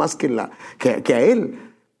poco más que a él.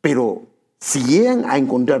 Pero si llegan a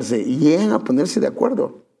encontrarse y llegan a ponerse de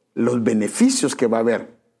acuerdo, los beneficios que va a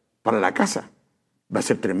haber para la casa va a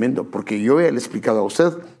ser tremendo. Porque yo he explicado a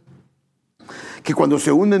usted que cuando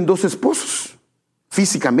se unen dos esposos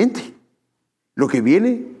físicamente, lo que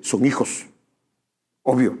viene son hijos.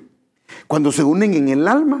 Obvio. Cuando se unen en el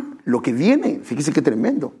alma, lo que viene, fíjese qué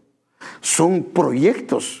tremendo, son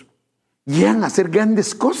proyectos. Llegan a hacer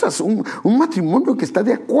grandes cosas. Un matrimonio que está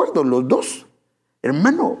de acuerdo, los dos.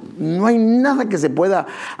 Hermano, no hay nada que se pueda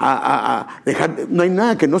dejar, no hay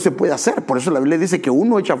nada que no se pueda hacer. Por eso la Biblia dice que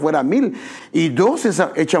uno echa fuera 1,000 y dos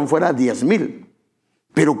echan fuera 10,000.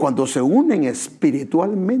 Pero cuando se unen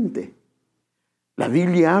espiritualmente, la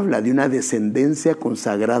Biblia habla de una descendencia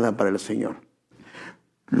consagrada para el Señor.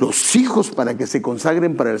 Los hijos, para que se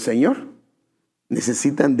consagren para el Señor,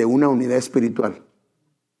 necesitan de una unidad espiritual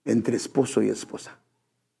entre esposo y esposa.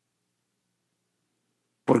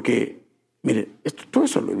 Porque, mire, todo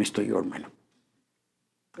eso lo he visto yo, hermano.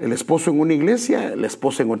 El esposo en una iglesia, la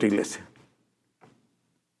esposa en otra iglesia.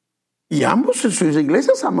 Y ambos en sus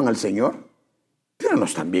iglesias aman al Señor, pero no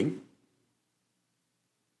están bien.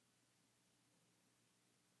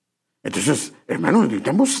 Entonces, hermanos,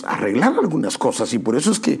 necesitamos arreglar algunas cosas y por eso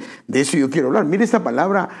es que de eso yo quiero hablar. Mire esta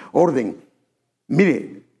palabra, orden.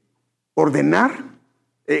 Mire, ordenar,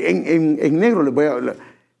 en negro les voy a hablar.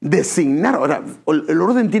 Designar. Ahora, el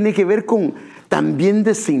orden tiene que ver con también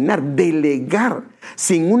designar, delegar.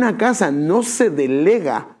 Si en una casa no se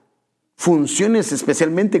delega funciones,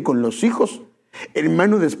 especialmente con los hijos,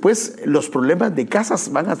 hermano, después los problemas de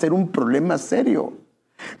casas van a ser un problema serio.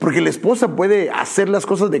 Porque la esposa puede hacer las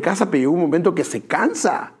cosas de casa, pero llega un momento que se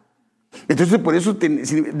cansa. Entonces, por eso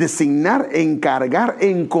designar, encargar,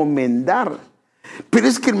 encomendar. Pero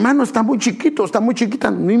es que, hermano, está muy chiquito, está muy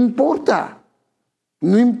chiquita. No importa.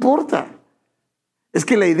 No importa. Es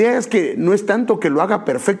que la idea es que no es tanto que lo haga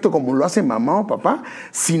perfecto como lo hace mamá o papá,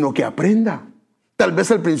 sino que aprenda. Tal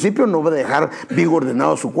vez al principio no va a dejar bien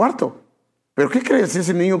ordenado su cuarto. Pero ¿qué crees si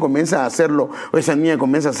ese niño comienza a hacerlo o esa niña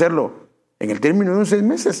comienza a hacerlo? En el término de unos 6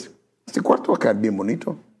 meses, este cuarto va a quedar bien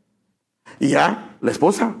bonito. Y ya la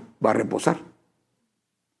esposa va a reposar.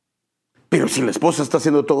 Pero si la esposa está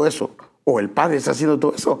haciendo todo eso, o el padre está haciendo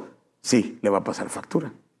todo eso, sí, le va a pasar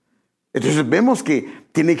factura. Entonces vemos que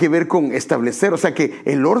tiene que ver con establecer, o sea que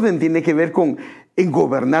el orden tiene que ver con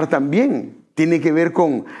gobernar también, tiene que ver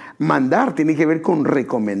con mandar, tiene que ver con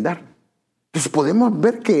recomendar. Entonces podemos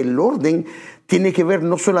ver que el orden tiene que ver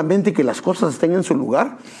no solamente que las cosas estén en su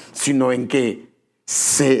lugar, sino en que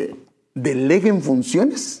se deleguen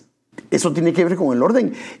funciones. Eso tiene que ver con el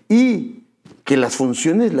orden y que las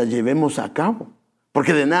funciones las llevemos a cabo.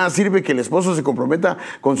 Porque de nada sirve que el esposo se comprometa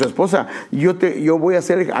con su esposa. Yo voy a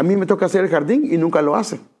hacer, a mí me toca hacer el jardín y nunca lo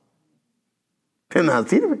hace. De nada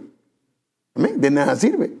sirve. ¿Amén? De nada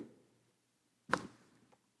sirve.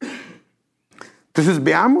 Entonces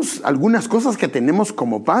veamos algunas cosas que tenemos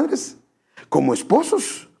como padres, como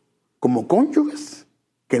esposos, como cónyuges,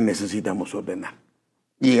 que necesitamos ordenar.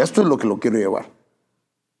 Y esto es lo que lo quiero llevar.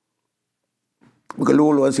 Porque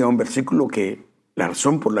luego lo voy a enseñar un versículo que la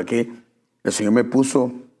razón por la que el Señor me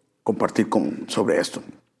puso compartir sobre esto,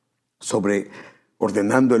 sobre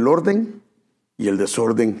ordenando el orden y el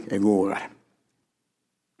desorden en un hogar.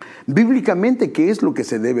 Bíblicamente, ¿qué es lo que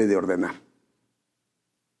se debe de ordenar?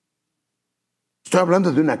 Estoy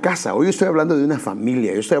hablando de una casa, hoy estoy hablando de una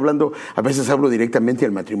familia, yo estoy hablando, a veces hablo directamente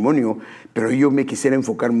del matrimonio, pero yo me quisiera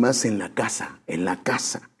enfocar más en la casa, en la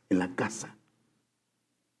casa, en la casa.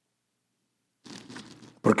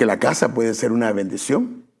 Porque la casa puede ser una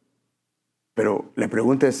bendición, pero la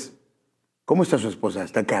pregunta es, ¿cómo está su esposa?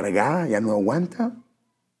 ¿Está cargada? ¿Ya no aguanta?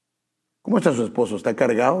 ¿Cómo está su esposo? ¿Está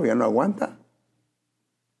cargado? ¿Ya no aguanta?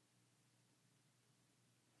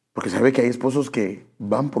 Porque sabe que hay esposos que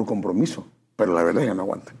van por compromiso, pero la verdad ya no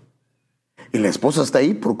aguantan. Y la esposa está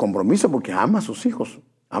ahí por compromiso porque ama a sus hijos.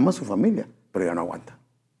 ama a su familia, pero ya no aguanta.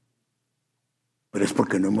 Pero es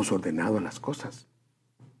porque no hemos ordenado las cosas.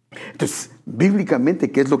 Entonces,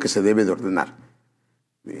 bíblicamente, ¿qué es lo que se debe de ordenar?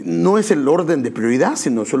 No es el orden de prioridad,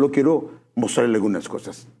 sino solo quiero mostrarle algunas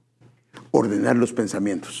cosas. Ordenar los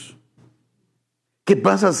pensamientos. ¿Qué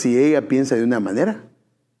pasa si ella piensa de una manera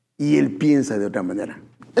y él piensa de otra manera?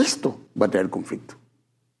 Esto va a traer conflicto.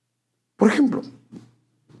 Por ejemplo,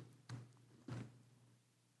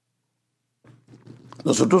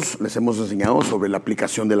 nosotros les hemos enseñado sobre la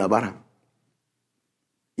aplicación de la vara.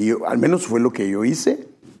 Y al menos fue lo que yo hice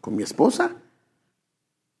con mi esposa.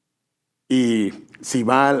 Y si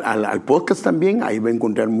va al podcast también, ahí va a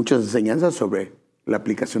encontrar muchas enseñanzas sobre la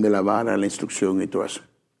aplicación de la vara, la instrucción y todo eso.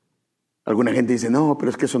 Alguna gente dice, no,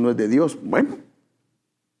 pero es que eso no es de Dios. Bueno,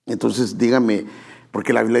 entonces dígame,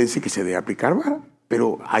 porque la Biblia dice que se debe aplicar vara,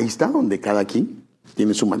 pero ahí está donde cada quien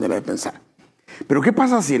tiene su manera de pensar. Pero ¿qué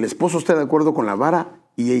pasa si el esposo está de acuerdo con la vara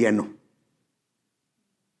y ella no?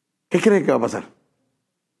 ¿Qué cree que va a pasar?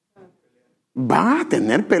 Va a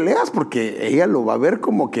tener peleas porque ella lo va a ver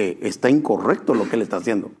como que está incorrecto lo que él está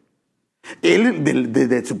haciendo. Él,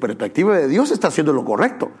 desde su perspectiva de Dios, está haciendo lo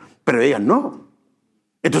correcto, pero ella no.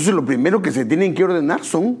 Entonces lo primero que se tienen que ordenar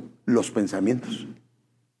son los pensamientos,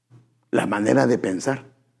 la manera de pensar.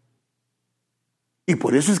 Y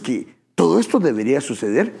por eso es que todo esto debería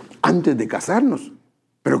suceder antes de casarnos.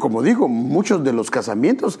 Pero como digo, muchos de los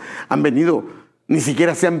casamientos han venido, ni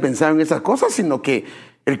siquiera se han pensado en esas cosas, sino que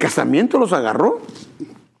el casamiento los agarró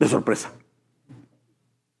de sorpresa.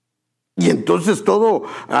 Y entonces todo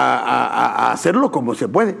a hacerlo como se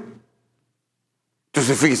puede.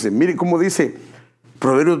 Entonces fíjese, mire cómo dice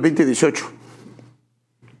Proverbios 20:18.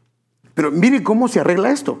 Pero mire cómo se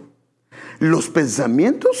arregla esto. Los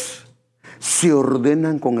pensamientos se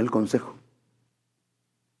ordenan con el consejo.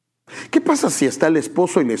 ¿Qué pasa si está el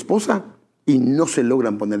esposo y la esposa y no se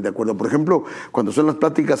logran poner de acuerdo? Por ejemplo, cuando son las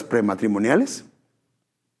pláticas prematrimoniales,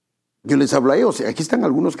 yo les hablo a ellos. Aquí están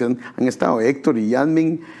algunos que han estado, Héctor y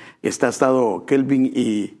Yasmin, ha estado Kelvin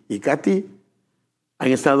y Katy,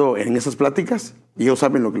 han estado en esas pláticas y ellos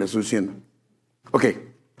saben lo que les estoy diciendo. Ok,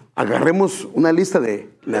 agarremos una lista de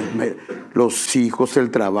los hijos,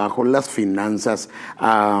 el trabajo, las finanzas,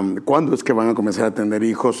 cuándo es que van a comenzar a tener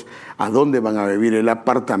hijos, a dónde van a vivir, el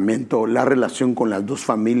apartamento, la relación con las dos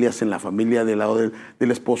familias, en la familia del lado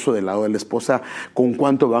del esposo, del lado de la esposa, con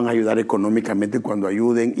cuánto van a ayudar económicamente cuando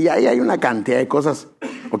ayuden. Y ahí hay una cantidad de cosas.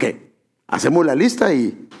 Ok, hacemos la lista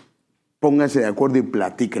y pónganse de acuerdo y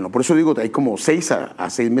platíquenlo. Por eso digo, hay como 6 a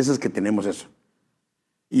 6 meses que tenemos eso.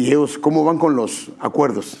 Y ellos, ¿cómo van con los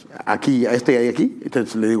acuerdos? Aquí, a este y aquí.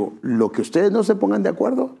 Entonces le digo, lo que ustedes no se pongan de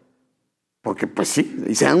acuerdo, porque pues sí,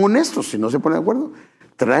 y sean honestos, si no se ponen de acuerdo,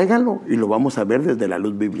 tráiganlo y lo vamos a ver desde la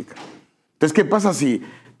luz bíblica. Entonces, ¿qué pasa si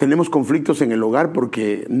tenemos conflictos en el hogar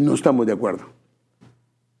porque no estamos de acuerdo?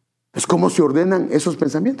 Pues, ¿cómo se ordenan esos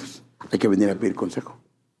pensamientos? Hay que venir a pedir consejo.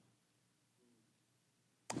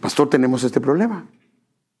 Pastor, tenemos este problema.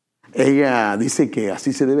 Ella dice que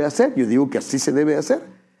así se debe hacer, yo digo que así se debe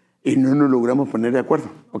hacer. Y no nos logramos poner de acuerdo.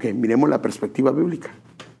 Ok, miremos la perspectiva bíblica.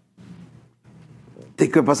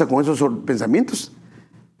 ¿Qué pasa con esos pensamientos?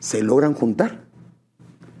 Se logran juntar.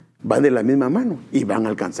 Van de la misma mano y van a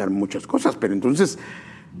alcanzar muchas cosas. Pero entonces,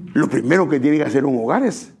 lo primero que tiene que hacer un hogar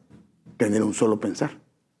es tener un solo pensar,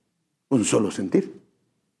 un solo sentir.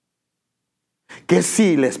 ¿Qué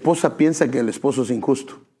si la esposa piensa que el esposo es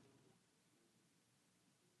injusto?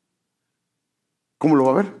 ¿Cómo lo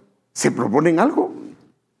va a ver? ¿Se proponen algo?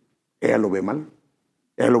 Ella lo ve mal.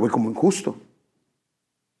 Ella lo ve como injusto.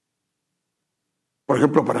 Por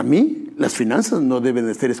ejemplo, para mí, las finanzas no deben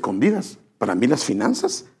de ser escondidas. Para mí, las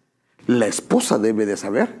finanzas, la esposa debe de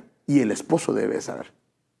saber y el esposo debe de saber.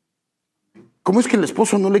 ¿Cómo es que el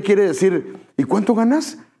esposo no le quiere decir, ¿y cuánto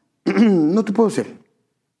ganas? No te puedo decir.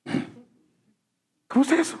 ¿Cómo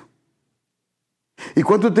es eso? ¿Y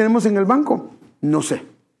cuánto tenemos en el banco? No sé.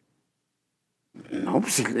 No,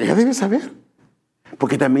 pues ella debe saber.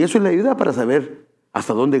 Porque también eso le ayuda para saber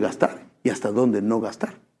hasta dónde gastar y hasta dónde no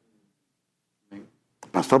gastar.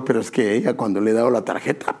 Pastor, pero es que ella cuando le he dado la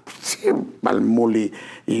tarjeta, pues, sí, va al mall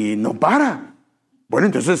y no para. Bueno,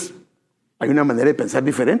 entonces hay una manera de pensar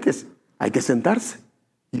diferentes. Hay que sentarse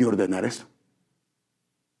y ordenar eso.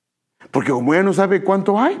 Porque como ella no sabe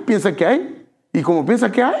cuánto hay, piensa que hay. Y como piensa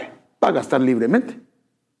que hay, va a gastar libremente.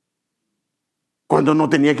 Cuando no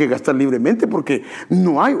tenía que gastar libremente porque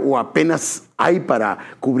no hay o apenas hay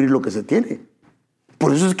para cubrir lo que se tiene.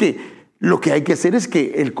 Por eso es que lo que hay que hacer es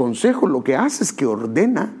que el consejo lo que hace es que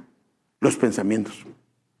ordena los pensamientos.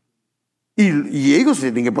 Y ellos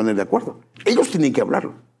se tienen que poner de acuerdo. Ellos tienen que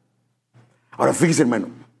hablarlo. Ahora fíjese, hermano,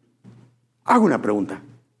 hago una pregunta.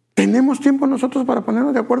 ¿Tenemos tiempo nosotros para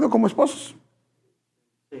ponernos de acuerdo como esposos?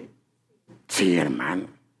 Sí, hermano.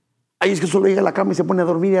 Ay, es que solo llega a la cama y se pone a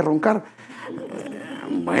dormir y a roncar.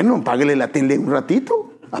 Bueno, apáguele la tele un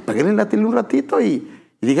ratito. Apáguele la tele un ratito y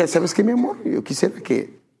diga, ¿sabes qué, mi amor? Yo quisiera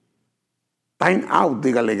que time out,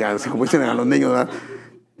 dígale, así como dicen a los niños, ¿verdad?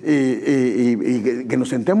 Y que nos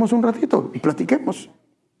sentemos un ratito y platiquemos.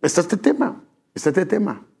 Está este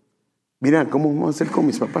tema. Mira, ¿cómo vamos a hacer con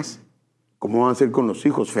mis papás? ¿Cómo vamos a hacer con los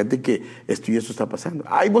hijos? Fíjate que esto y esto está pasando.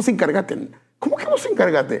 Ay, vos encárgate. ¿Cómo que vos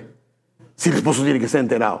encárgate? Si el esposo tiene que estar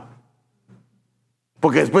enterado.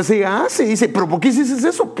 Porque después se dice, ¿pero por qué hiciste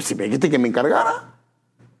eso? Pues si me dijiste que me encargara.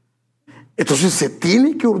 Entonces se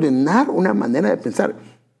tiene que ordenar una manera de pensar.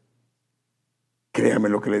 Créame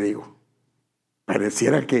lo que le digo.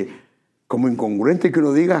 Pareciera que como incongruente que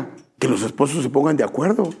uno diga que los esposos se pongan de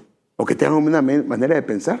acuerdo o que tengan una manera de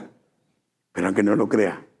pensar. Pero aunque no lo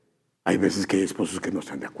crea, hay veces que hay esposos que no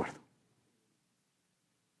están de acuerdo.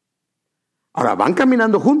 Ahora, van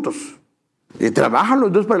caminando juntos. Trabajan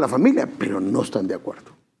los dos para la familia, pero no están de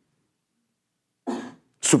acuerdo.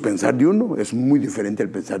 Su pensar de uno es muy diferente al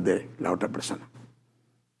pensar de la otra persona.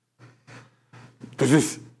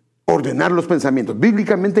 Entonces, ordenar los pensamientos.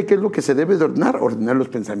 Bíblicamente, ¿qué es lo que se debe de ordenar? Ordenar los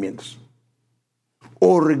pensamientos.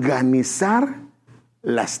 Organizar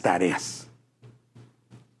las tareas.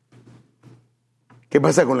 ¿Qué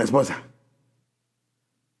pasa con la esposa?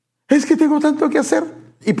 Es que tengo tanto que hacer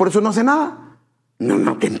y por eso no hace nada.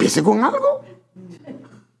 No, que empiece con algo.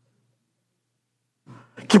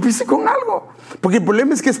 Que empiece con algo. Porque el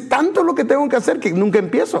problema es que es tanto lo que tengo que hacer que nunca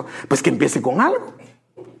empiezo. Pues que empiece con algo.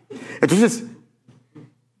 Entonces,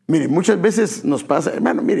 mire, muchas veces nos pasa,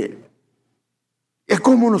 hermano, mire, es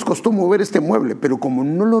como nos costó mover este mueble, pero como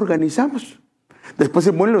no lo organizamos, después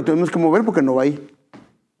el mueble lo tenemos que mover porque no va ahí.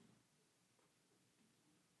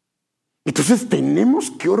 Entonces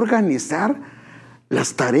tenemos que organizar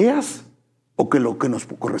las tareas o que lo que nos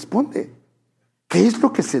corresponde. ¿Qué es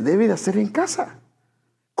lo que se debe de hacer en casa?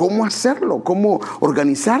 ¿Cómo hacerlo? ¿Cómo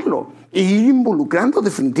organizarlo? E ir involucrando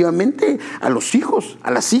definitivamente a los hijos,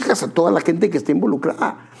 a las hijas, a toda la gente que esté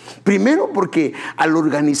involucrada. Primero porque al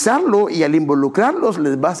organizarlo y al involucrarlos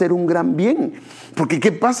les va a hacer un gran bien. Porque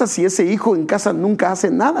 ¿qué pasa si ese hijo en casa nunca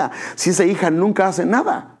hace nada? Si esa hija nunca hace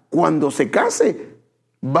nada. Cuando se case,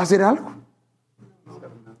 va a hacer algo.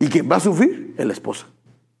 ¿Y quién va a sufrir? Es la esposa.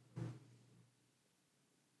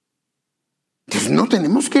 Entonces no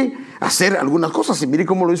tenemos que hacer algunas cosas. Y mire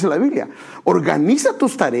cómo lo dice la Biblia. Organiza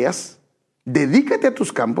tus tareas, dedícate a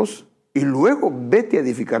tus campos y luego vete a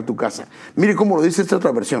edificar tu casa. Mire cómo lo dice esta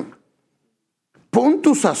otra versión. Pon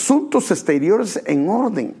tus asuntos exteriores en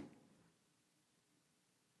orden.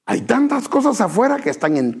 Hay tantas cosas afuera que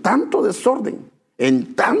están en tanto desorden.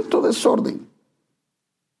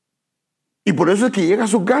 Y por eso es que llega a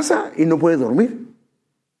su casa y no puede dormir.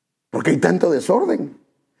 Porque hay tanto desorden.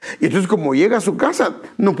 Y entonces como llega a su casa,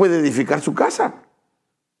 no puede edificar su casa.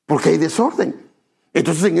 Porque hay desorden.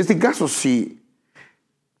 Entonces en este caso, si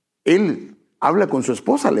él habla con su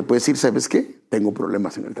esposa, le puede decir, ¿sabes qué? Tengo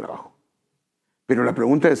problemas en el trabajo. Pero la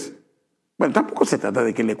pregunta es, bueno, tampoco se trata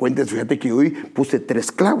de que le cuentes, fíjate que hoy puse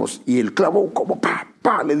 3 clavos y el clavo como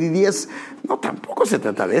le di 10. No, tampoco se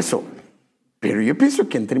trata de eso. Pero yo pienso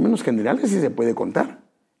que en términos generales sí se puede contar.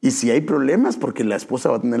 Y si hay problemas, porque la esposa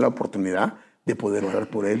va a tener la oportunidad de poder orar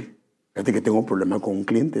por él. Fíjate que tengo un problema con un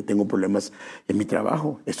cliente, tengo problemas en mi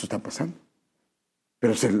trabajo, esto está pasando.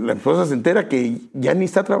 Pero la esposa se entera que ya ni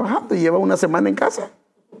está trabajando y lleva una semana en casa.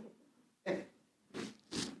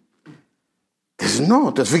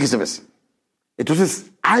 Entonces fíjese, ¿ves?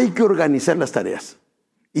 Entonces hay que organizar las tareas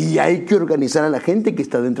y hay que organizar a la gente que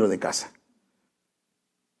está dentro de casa.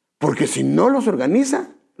 Porque si no los organiza,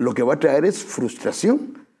 lo que va a traer es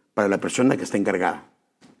frustración para la persona que está encargada.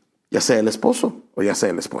 Ya sea el esposo o ya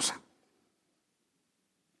sea la esposa.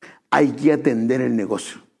 Hay que atender el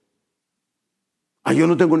negocio. Yo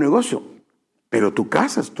no tengo negocio, pero tu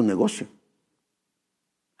casa es tu negocio.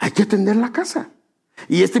 Hay que atender la casa.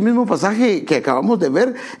 Y este mismo pasaje que acabamos de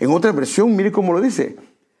ver en otra versión, mire cómo lo dice.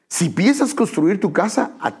 Si piensas construir tu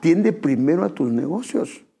casa, atiende primero a tus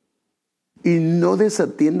negocios y no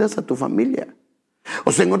desatiendas a tu familia.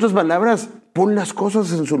 O sea, en otras palabras, pon las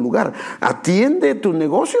cosas en su lugar. Atiende tus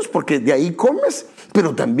negocios porque de ahí comes,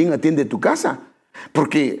 pero también atiende tu casa.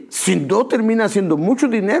 Porque si no, termina haciendo mucho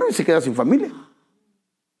dinero y se queda sin familia.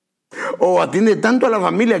 O atiende tanto a la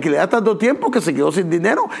familia que le da tanto tiempo que se quedó sin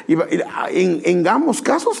dinero. Y en ambos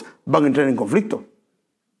casos van a entrar en conflicto.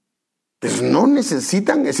 Entonces no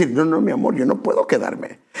necesitan decir, no, mi amor, yo no puedo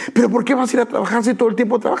quedarme. ¿Pero por qué vas a ir a trabajar si todo el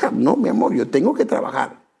tiempo trabajas? No, mi amor, yo tengo que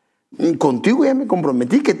trabajar. Contigo ya me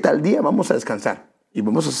comprometí que tal día vamos a descansar. y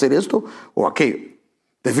vamos a hacer esto o aquello.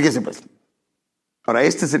 Entonces, fíjese pues. Ahora,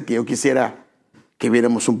 este es el que yo quisiera que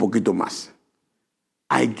viéramos un poquito más.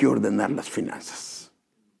 Hay que ordenar las finanzas.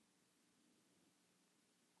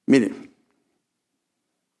 Miren,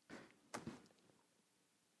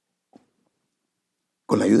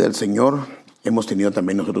 con la ayuda del Señor hemos tenido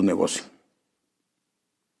también nosotros negocio.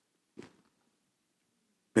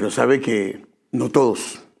 Pero sabe que no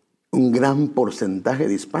todos, un gran porcentaje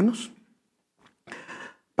de hispanos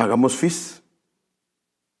pagamos fees.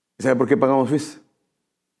 ¿Sabe por qué pagamos fees?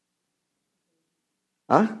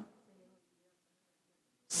 ¿Ah?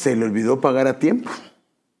 Se le olvidó pagar a tiempo.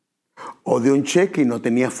 O de un cheque y no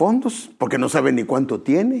tenía fondos porque no sabe ni cuánto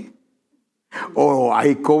tiene. O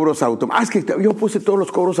hay cobros automáticos. Es que yo puse todos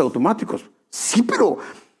los cobros automáticos. Sí, pero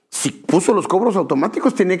si puso los cobros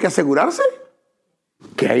automáticos tiene que asegurarse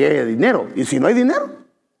que haya dinero. Y si no hay dinero,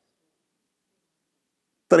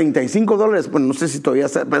 $35. Bueno, no sé si todavía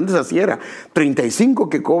está, pero antes así era. 35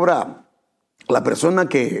 que cobra la persona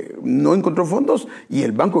que no encontró fondos y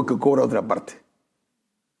el banco que cobra otra parte.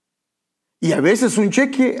 Y a veces un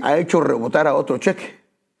cheque ha hecho rebotar a otro cheque.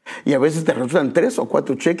 Y a veces te resultan 3 o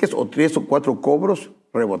 4 cheques o 3 o 4 cobros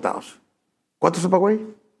rebotados. ¿Cuánto se pagó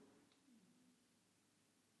ahí?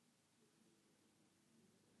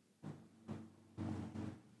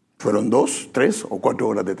 Fueron 2, 3 o 4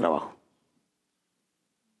 horas de trabajo.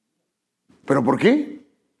 ¿Pero por qué?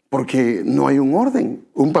 Porque no hay un orden.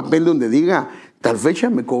 Un papel donde diga, tal fecha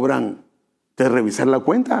me cobran de revisar la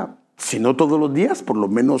cuenta. Si no todos los días, por lo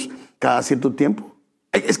menos cada cierto tiempo.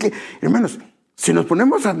 Es que, hermanos, si nos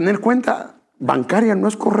ponemos a tener cuenta bancaria no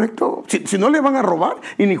es correcto. Si no le van a robar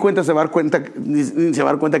y ni cuenta se va a dar cuenta, ni se va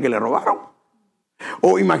a dar cuenta que le robaron.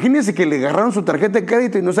 O imagínense que le agarraron su tarjeta de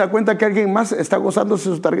crédito y no se da cuenta que alguien más está gozándose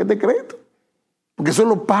su tarjeta de crédito. Porque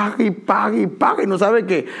solo paga y paga y paga y no sabe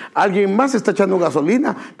que alguien más está echando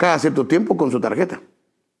gasolina cada cierto tiempo con su tarjeta.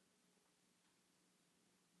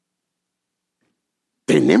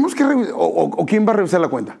 Tenemos que revisar, o ¿quién va a revisar la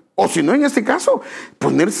cuenta? O si no, en este caso,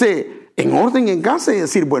 ponerse en orden en casa y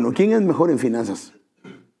decir, bueno, ¿quién es mejor en finanzas?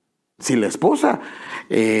 Si la esposa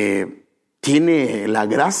tiene la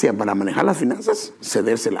gracia para manejar las finanzas,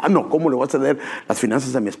 cedérsela. Ah, no, ¿cómo le voy a ceder las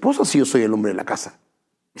finanzas a mi esposa si yo soy el hombre de la casa?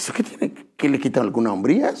 ¿Eso qué tiene? ¿Que le quitan alguna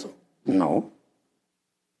hombría a eso? No.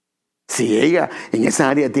 Si ella en esa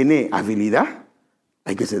área tiene habilidad,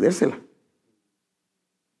 hay que cedérsela.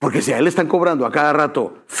 Porque si a él le están cobrando a cada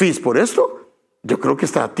rato fees por esto, yo creo que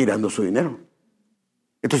está tirando su dinero.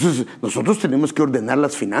 Entonces, nosotros tenemos que ordenar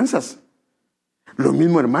las finanzas. Lo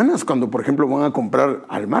mismo, hermanas, cuando, por ejemplo, van a comprar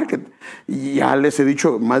al market. Y ya les he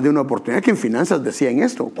dicho más de una oportunidad que en finanzas decían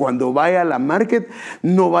esto. Cuando vaya a la market,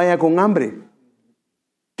 no vaya con hambre.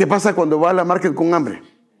 ¿Qué pasa cuando va a la market con hambre?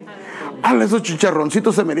 ¡Hala, esos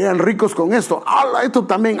chicharroncitos se me verían ricos con esto! ¡Hala, esto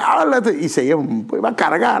también! ¡Hala! Y se lleva, pues va a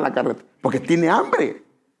cargar la carreta, porque tiene hambre.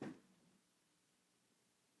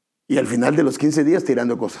 Y al final de los 15 días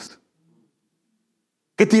tirando cosas.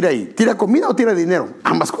 ¿Qué tira ahí? ¿Tira comida o tira dinero?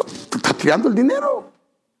 Ambas cosas. Está tirando el dinero.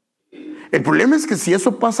 El problema es que si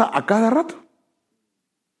eso pasa a cada rato,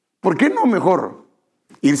 ¿por qué no mejor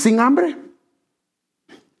ir sin hambre?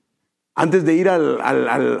 Antes de ir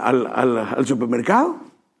al supermercado,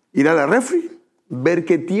 ir a la refri, ver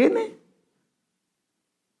qué tiene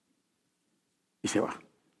y se va.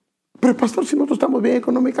 Pero pastor, si nosotros estamos bien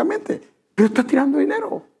económicamente, pero está tirando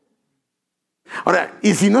dinero. Ahora,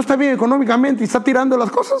 y si no está bien económicamente y está tirando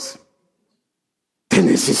las cosas, te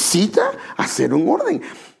necesita hacer un orden.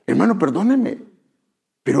 Hermano, perdóneme,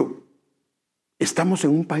 pero estamos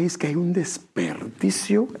en un país que hay un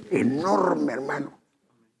desperdicio enorme, hermano.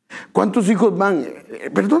 ¿Cuántos hijos van?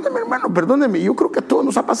 Perdóneme, hermano, perdóneme, yo creo que a todos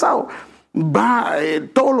nos ha pasado.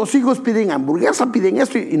 Todos los hijos piden hamburguesa, piden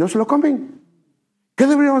esto y no se lo comen. ¿Qué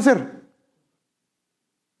deberíamos hacer?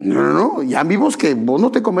 No, ya vimos que vos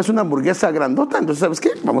no te comes una hamburguesa grandota, entonces ¿sabes qué?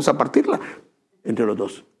 Vamos a partirla entre los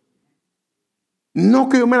dos. No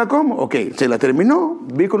que yo me la como, ok, se la terminó,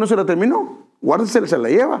 Vico no se la terminó, guárdese, se la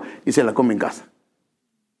lleva y se la come en casa.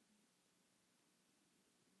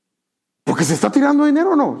 Porque se está tirando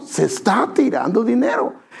dinero o no, se está tirando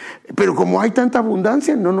dinero. Pero como hay tanta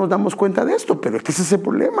abundancia, no nos damos cuenta de esto, pero es que ese es el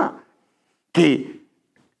problema, que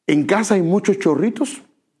en casa hay muchos chorritos.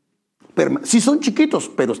 Sí son chiquitos,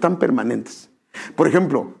 pero están permanentes. Por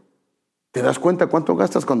ejemplo, ¿te das cuenta cuánto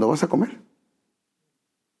gastas cuando vas a comer?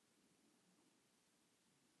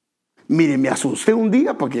 Mire, me asusté un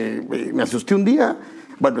día,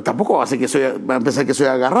 Bueno, tampoco va a pensar que soy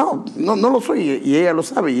agarrado. No lo soy, y ella lo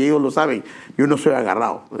sabe, y ellos lo saben. Yo no soy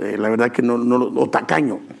agarrado. La verdad que o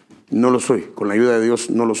tacaño, no lo soy. Con la ayuda de Dios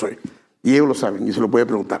no lo soy. Y ellos lo saben, y se lo puede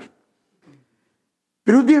preguntar.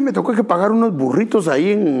 Pero un día me tocó que pagar unos burritos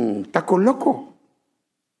ahí en Taco Loco.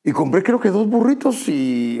 Y compré creo que 2 burritos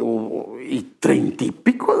y 30 y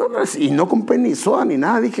pico dólares. Y no compré ni soda ni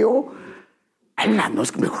nada. Dije, ala, no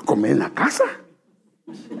es que mejor comer en la casa.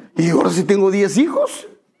 Y ahora sí tengo 10 hijos.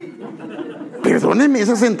 Perdóneme,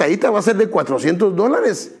 esa sentadita va a ser de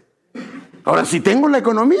 $400. Ahora, si tengo la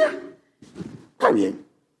economía, está bien.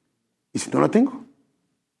 Y si no la tengo,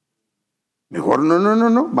 mejor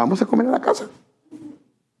no, vamos a comer a la casa.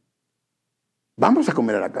 Vamos a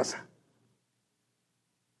comer a la casa.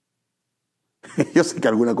 Yo sé que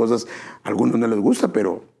algunas cosas a algunos no les gusta,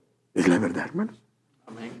 pero es la verdad, hermanos.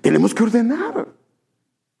 Amén. Tenemos que ordenar.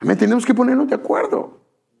 Amén. Tenemos que ponernos de acuerdo.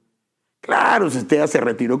 Claro, si usted ya se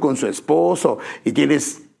retiró con su esposo y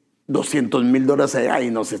tienes $200,000 allá y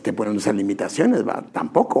no se esté poniendo esas limitaciones, ¿va?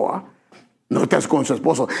 Tampoco, ¿va? No estás con su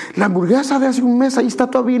esposo. La hamburguesa de hace un mes ahí está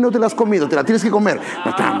todavía y no te la has comido, te la tienes que comer.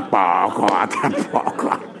 No, tampoco.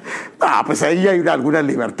 No, pues ahí hay algunas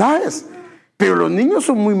libertades. Pero los niños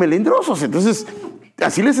son muy melindrosos, entonces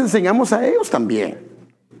así les enseñamos a ellos también.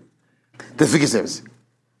 Entonces fíjese,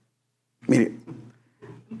 mire,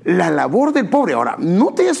 la labor del pobre, ahora,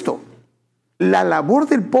 note esto, la labor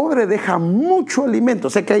del pobre deja mucho alimento,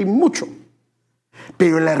 o sea que hay mucho,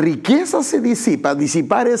 pero la riqueza se disipa,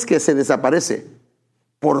 disipar es que se desaparece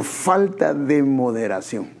por falta de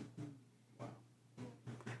moderación.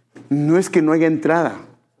 No es que no haya entrada.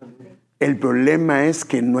 El problema es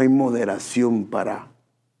que no hay moderación para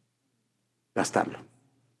gastarlo.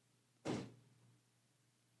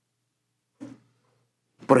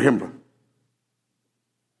 Por ejemplo,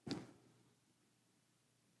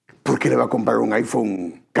 ¿por qué le va a comprar un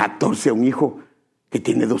iPhone 14 a un hijo que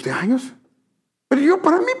tiene 12 años? Pero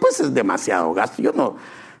para mí pues es demasiado gasto. Yo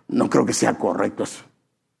no creo que sea correcto eso.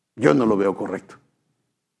 Yo no lo veo correcto.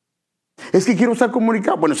 Es que quiero usar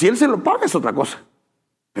comunicado. Bueno, si él se lo paga es otra cosa.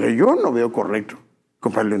 Pero yo no veo correcto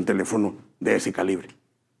comprarle un teléfono de ese calibre.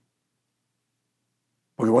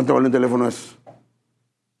 Porque ¿cuánto vale un teléfono eso?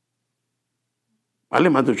 Vale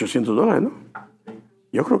más de $800, ¿no?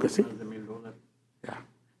 Yo creo que sí. Ya.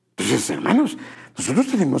 Entonces, hermanos, nosotros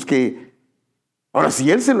tenemos que... Ahora, si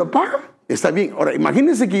él se lo paga, está bien. Ahora,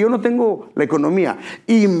 imagínense que yo no tengo la economía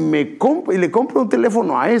y le compro un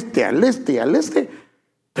teléfono a al este, estoy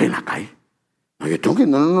en la calle. No, yo tengo que,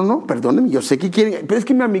 no, perdónenme, yo sé que quieren, pero es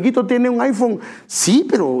que mi amiguito tiene un iPhone. Sí,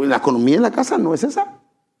 pero la economía de la casa no es esa.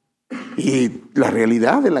 Y la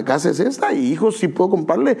realidad de la casa es esta. Y hijos sí puedo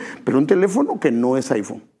comprarle, pero un teléfono que no es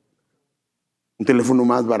iPhone. Un teléfono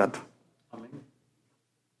más barato.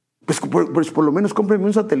 Pues por lo menos cómpreme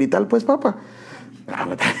un satelital, pues, papá.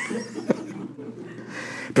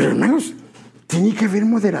 Pero hermanos, tiene que haber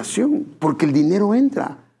moderación, porque el dinero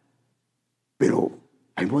entra. Pero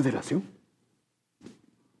hay moderación.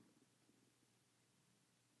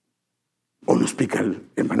 O nos pica,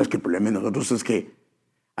 hermanos, que el problema de nosotros es que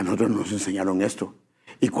a nosotros nos enseñaron esto.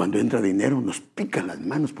 Y cuando entra dinero, nos pican las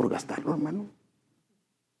manos por gastarlo, hermano.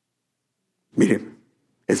 Miren,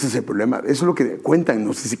 ese es el problema. Eso es lo que cuentan,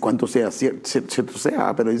 no sé si cuánto sea, cierto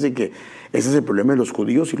sea, pero dicen que ese es el problema de los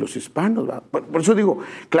judíos y los hispanos. Por eso digo,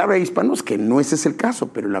 claro, hay hispanos que no ese es el caso,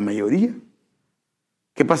 pero la mayoría.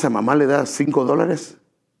 ¿Qué pasa? Mamá le da $5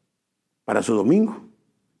 para su domingo.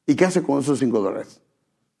 ¿Y qué hace con esos $5?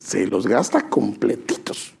 Se los gasta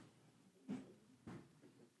completitos.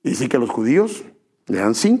 Y dice que a los judíos le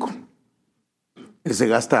dan 5. Él se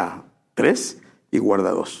gasta 3 y guarda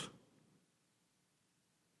 2.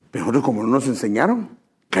 Pero nosotros, como no nos enseñaron,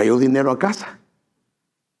 cayó dinero a casa.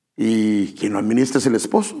 Y quien lo administra es el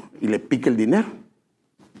esposo y le pica el dinero.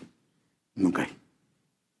 Nunca hay.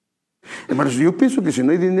 Hermanos, yo pienso que si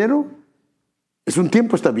no hay dinero, es un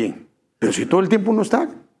tiempo, está bien. Pero si todo el tiempo uno está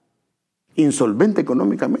insolvente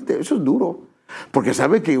económicamente, eso es duro. Porque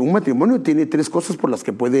sabe que un matrimonio tiene 3 cosas por las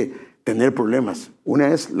que puede tener problemas.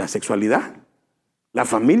 Una es la sexualidad, la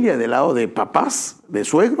familia del lado de papás, de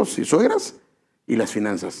suegros y suegras, y las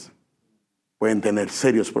finanzas. Pueden tener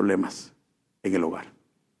serios problemas en el hogar.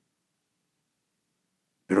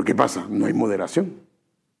 Pero ¿qué pasa? No hay moderación.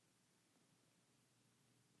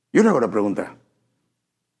 Yo le hago la pregunta.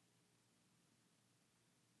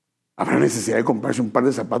 ¿Habrá necesidad de comprarse un par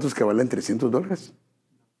de zapatos que valen $300?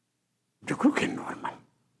 Yo creo que no, hermano.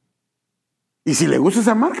 Y si le gusta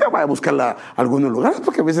esa marca, va a buscarla a algunos lugares,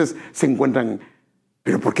 porque a veces se encuentran.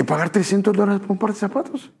 ¿Pero por qué pagar $300 por un par de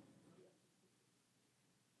zapatos?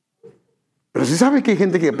 Pero sí sabe que hay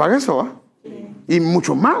gente que paga eso, ¿va? Sí. Y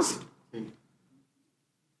mucho más. Sí.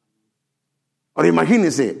 Ahora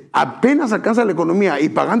imagínense, apenas alcanza la economía y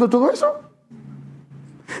pagando todo eso.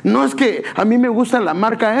 No es que a mí me gusta la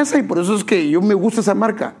marca esa y por eso es que yo me gusta esa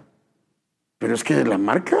marca. Pero es que la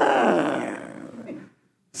marca,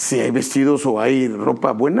 si hay vestidos o hay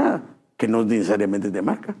ropa buena, que no necesariamente es de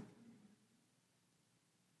marca.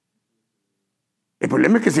 El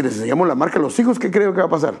problema es que si les enseñamos la marca a los hijos, ¿qué creo que va a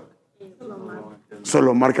pasar?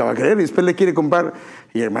 Solo marca va a querer y después le quiere comprar.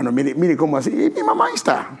 Y hermano, mire cómo así. Y mi mamá ahí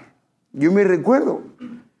está. Yo me recuerdo.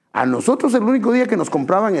 A nosotros el único día que nos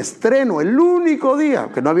compraban estreno, el único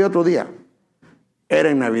día, que no había otro día,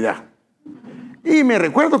 era en Navidad. Y me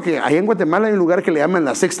recuerdo que allá en Guatemala hay un lugar que le llaman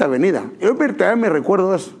la Sexta Avenida. Yo me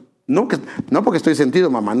recuerdo eso. No porque estoy sentido,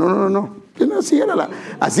 mamá. No.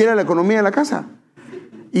 Así era la economía de la casa.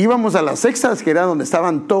 Íbamos a las Sextas, que era donde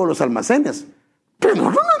estaban todos los almacenes. Pero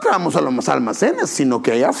nosotros no entrábamos a los almacenes, sino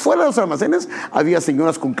que allá afuera de los almacenes había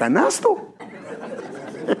señoras con canasto.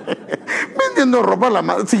 Vendiendo ropa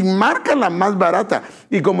sin marca, la más barata.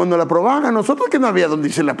 Y como nos la probaban a nosotros, que no había donde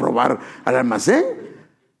irse a probar al almacén,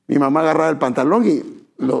 mi mamá agarraba el pantalón y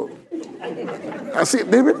así,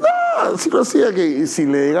 de verdad, así lo hacía, que si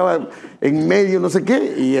le llegaba en medio, no sé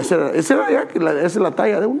qué, y esa es la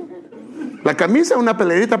talla de uno. La camisa, una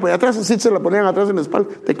pelerita por allá atrás, así se la ponían atrás en la espalda,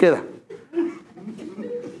 te queda.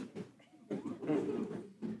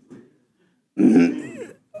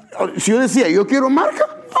 Si yo decía, yo quiero marca,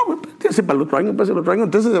 pues para el otro año,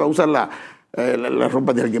 entonces se va a usar la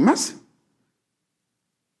ropa de alguien más.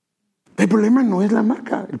 El problema no es la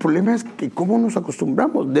marca, el problema es que cómo nos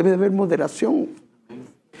acostumbramos, debe de haber moderación.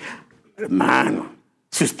 Hermano,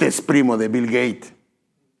 si usted es primo de Bill Gates,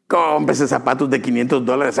 cómprese zapatos de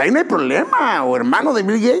 $500, ahí no hay problema, o hermano de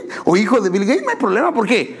Bill Gates, o hijo de Bill Gates, no hay problema, ¿por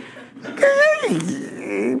qué?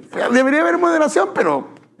 Debería haber moderación, pero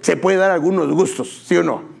se puede dar algunos gustos, ¿sí o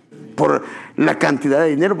no? Por la cantidad de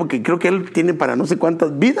dinero, porque creo que él tiene para no sé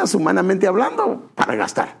cuántas vidas, humanamente hablando, para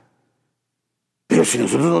gastar. Pero si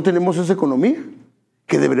nosotros no tenemos esa economía,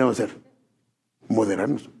 ¿qué deberíamos hacer?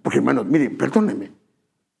 Moderarnos. Porque, hermanos, mire, perdónenme.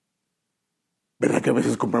 ¿Verdad que a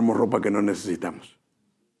veces compramos ropa que no necesitamos?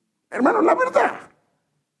 Hermanos, la verdad.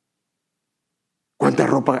 ¿Cuánta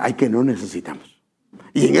ropa hay que no necesitamos?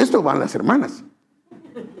 Y en esto van las hermanas.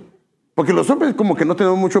 Porque los hombres como que no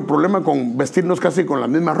tenemos mucho problema con vestirnos casi con la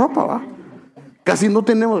misma ropa, ¿va? Casi no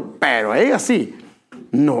tenemos, pero ella sí.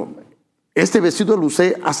 No, este vestido lo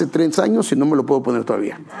usé hace 30 años y no me lo puedo poner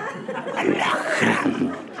todavía.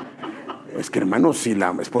 Es que, hermano, si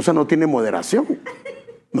la esposa no tiene moderación,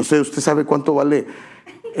 no sé, ¿usted sabe cuánto vale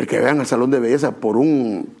el que vean al salón de belleza por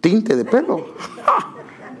un tinte de pelo? ¡Ja!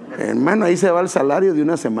 Hermano, ahí se va el salario de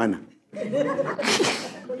una semana.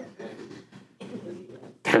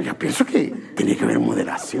 Pero yo pienso que tiene que haber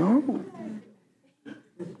moderación.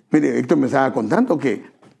 Mire, Héctor me estaba contando que,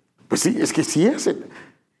 pues sí, es que sí es.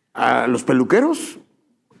 A los peluqueros,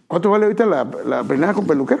 ¿cuánto vale ahorita la peinada con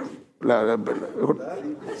peluquero?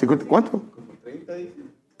 ¿Cuánto?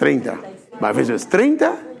 30. Va, eso es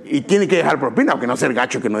 30 y tiene que dejar propina, aunque no ser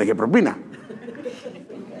gacho que no deje propina.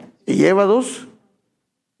 Y lleva 2.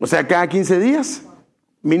 O sea, cada 15 días,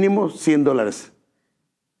 mínimo $100.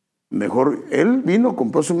 Mejor él vino,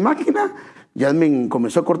 compró su máquina, ya me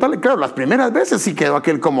comenzó a cortarle. Claro, las primeras veces sí quedó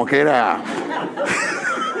aquel como que era...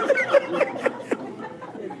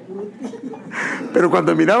 Pero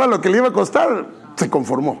cuando miraba lo que le iba a costar, se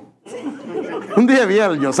conformó. Un día vi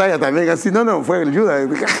al Josiah también, así, no, fue el Judas.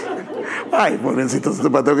 Ay, pobrecito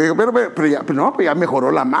su patrón. Pero ya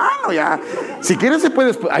mejoró la mano, ya. Si quieres se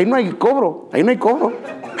puede, ahí no hay cobro.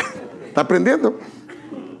 Está aprendiendo.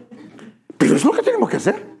 Pero es lo que tenemos que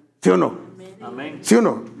hacer, ¿sí o no? Amén. ¿Sí o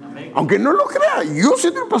no? Amén. Aunque no lo crea, yo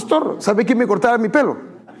siendo el pastor, ¿sabe quién me cortaba mi pelo?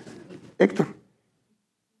 Héctor.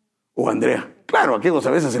 O Andrea. Claro, aquí dos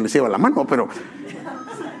a veces se les lleva la mano, pero...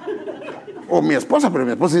 O mi esposa, pero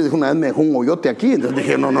mi esposa dijo una vez me dejó un hoyote aquí, entonces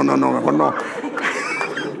dije, no, mejor no.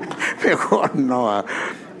 Mejor no.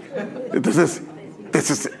 Entonces,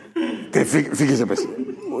 fíjese pues.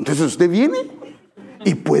 Entonces usted viene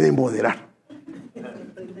y puede moderar.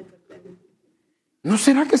 ¿No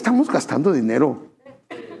será que estamos gastando dinero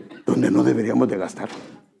donde no deberíamos de gastar?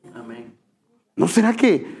 Amén. ¿No será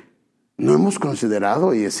que no hemos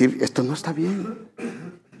considerado y decir, esto no está bien?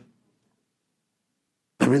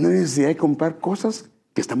 Tal vez no hay necesidad de comprar cosas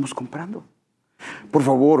que estamos comprando. Por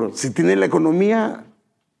favor, si tiene la economía,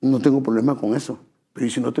 no tengo problema con eso. Pero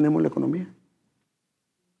 ¿y si no tenemos la economía?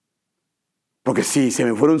 Porque si se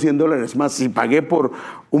me fueron $100 más, si pagué por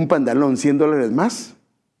un pantalón $100 más,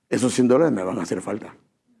 esos $100 me van a hacer falta.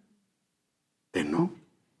 De no.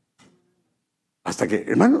 Hasta que,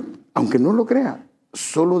 hermano, aunque no lo crea,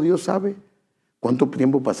 solo Dios sabe cuánto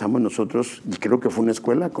tiempo pasamos nosotros, y creo que fue una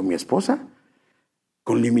escuela con mi esposa,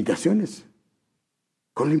 con limitaciones,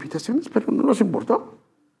 pero no nos importó.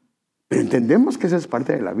 Pero entendemos que esa es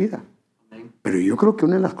parte de la vida. Pero yo creo que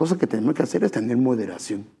una de las cosas que tenemos que hacer es tener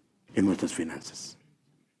moderación en nuestras finanzas.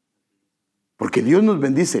 Porque Dios nos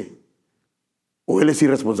bendice, o Él es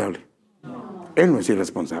irresponsable. Él no es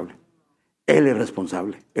irresponsable. Él es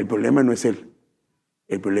responsable. El problema no es Él.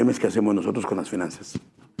 El problema es qué hacemos nosotros con las finanzas.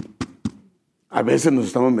 A veces nos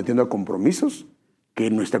estamos metiendo a compromisos que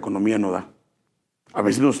nuestra economía no da. A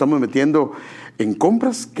veces nos estamos metiendo en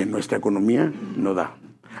compras que nuestra economía no da.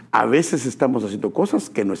 A veces estamos haciendo cosas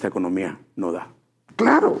que nuestra economía no da.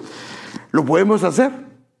 Claro, lo podemos hacer,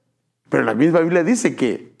 pero la misma Biblia dice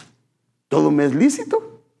que todo me es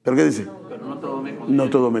lícito. ¿Pero qué dice? Pero no todo me conviene. No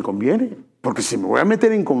todo me conviene. Porque si me voy a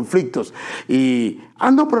meter en conflictos y,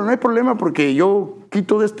 no, pero no hay problema porque yo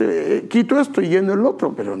quito esto y lleno el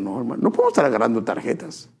otro. Pero no, hermano, no podemos estar agarrando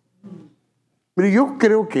tarjetas. Pero yo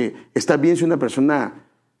creo que está bien si una persona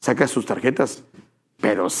saca sus tarjetas,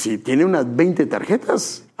 pero si tiene unas 20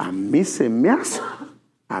 tarjetas, a mí se me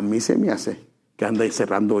hace que anda ahí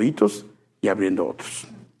cerrando hitos y abriendo otros.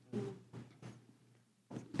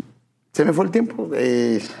 Se me fue el tiempo.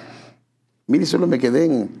 Mire, solo me quedé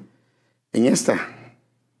en esta.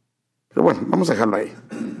 Pero bueno, vamos a dejarlo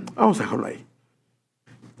ahí.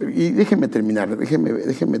 Y déjeme terminar.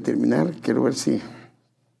 Quiero ver si...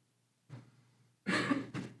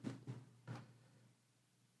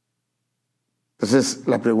 Entonces,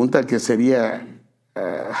 la pregunta que sería...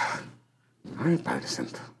 ay, Padre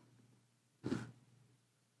Santo.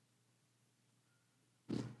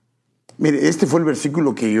 Mire, este fue el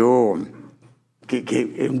versículo que yo...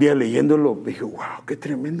 Que un día leyéndolo, dije, wow, qué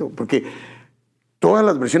tremendo. Porque todas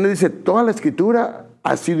las versiones dicen, toda la Escritura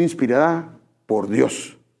ha sido inspirada por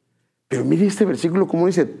Dios. Pero mire este versículo, como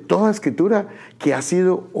dice, toda la Escritura que ha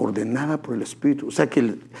sido ordenada por el Espíritu. O sea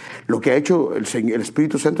que lo que ha hecho el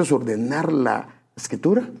Espíritu Santo es ordenar la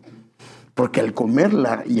Escritura. Porque al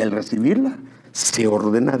comerla y al recibirla, se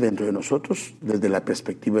ordena dentro de nosotros desde la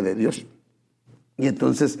perspectiva de Dios. Y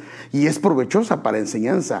entonces, y es provechosa para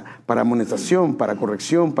enseñanza, para amonestación, para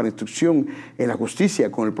corrección, para instrucción en la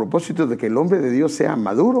justicia, con el propósito de que el hombre de Dios sea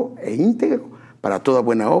maduro e íntegro para toda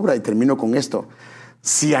buena obra. Y termino con esto.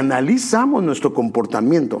 Si analizamos nuestro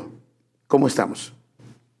comportamiento, ¿cómo estamos?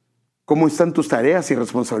 ¿Cómo están tus tareas y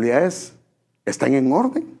responsabilidades? ¿Están en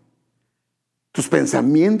orden? ¿Tus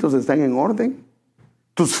pensamientos están en orden?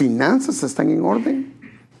 ¿Tus finanzas están en orden?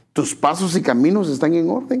 ¿Tus pasos y caminos están en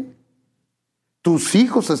orden? ¿Tus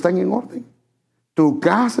hijos están en orden? ¿Tu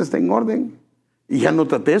casa está en orden? Y ya no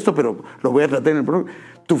traté esto, pero lo voy a tratar en el próximo.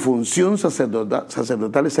 Tu función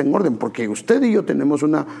sacerdotal está en orden, porque usted y yo tenemos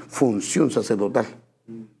una función sacerdotal.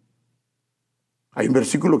 Hay un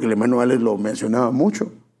versículo que el hermano Alex lo mencionaba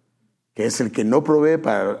mucho, que es el que no provee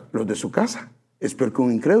para los de su casa. Es peor que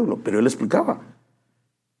un incrédulo, pero él explicaba.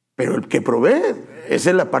 Pero el que provee, esa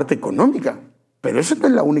es la parte económica, pero esa no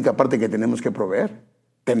es la única parte que tenemos que proveer.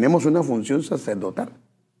 Tenemos una función sacerdotal.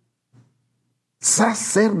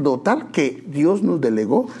 Sacerdotal que Dios nos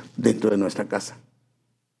delegó dentro de nuestra casa.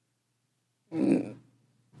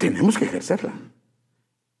 Tenemos que ejercerla.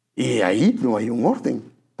 Y ahí no hay un orden,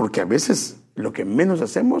 porque a veces lo que menos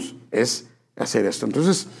hacemos es hacer esto.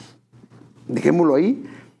 Entonces, dejémoslo ahí,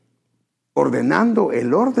 ordenando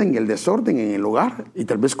el orden y el desorden en el hogar, y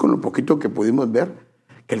tal vez con lo poquito que pudimos ver,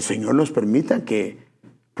 que el Señor nos permita que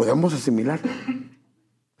podamos asimilar.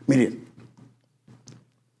 Miren,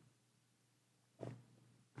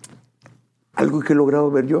 algo que he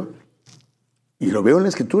logrado ver yo, y lo veo en la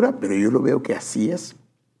Escritura, pero yo lo veo que así es.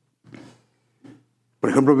 Por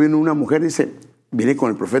ejemplo, viene una mujer, viene con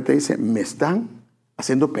el profeta y dice, me están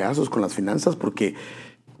haciendo pedazos con las finanzas porque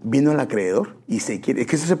vino el acreedor y se quiere. Es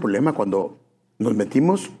que ese es el problema cuando nos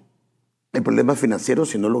metimos en problemas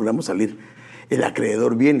financieros y no logramos salir. El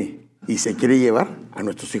acreedor viene y se quiere llevar a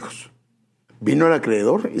nuestros hijos. Vino el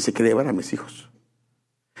acreedor y se quiere llevar a mis hijos.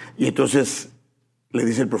 Y entonces le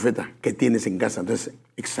dice el profeta, ¿qué tienes en casa? Entonces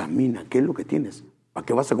examina, ¿qué es lo que tienes? ¿Para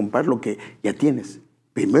qué vas a comprar lo que ya tienes?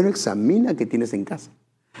 Primero examina qué tienes en casa.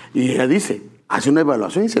 Y ella dice, hace una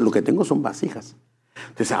evaluación y dice, lo que tengo son vasijas.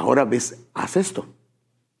 Entonces ahora ves, haz esto.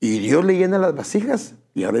 Y Dios le llena las vasijas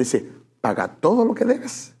y ahora dice, paga todo lo que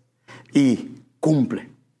debes y cumple.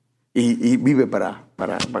 Y vive para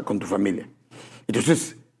con tu familia.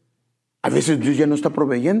 Entonces, a veces Dios ya no está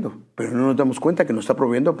proveyendo, pero no nos damos cuenta que nos está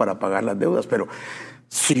proveyendo para pagar las deudas. Pero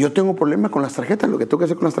si yo tengo problema con las tarjetas, lo que tengo que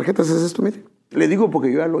hacer con las tarjetas es esto, mire. Le digo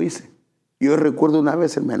porque yo ya lo hice. Yo recuerdo una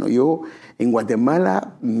vez, hermano, yo en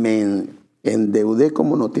Guatemala me endeudé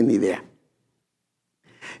como no tiene idea.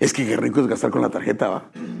 Es que qué rico es gastar con la tarjeta,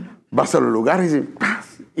 ¿va? Vas a los lugares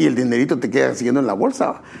y el dinerito te queda siguiendo en la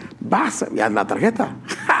bolsa, ¿va? Vas a la tarjeta.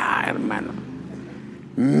 ¡Ja, hermano!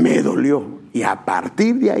 Me dolió. Y a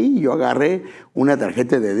partir de ahí yo agarré una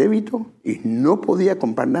tarjeta de débito y no podía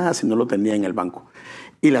comprar nada si no lo tenía en el banco.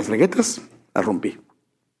 Y las tarjetas las rompí.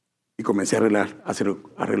 Y comencé a hacer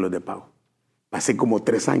arreglos de pago. Pasé como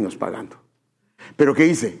 3 años pagando. ¿Pero qué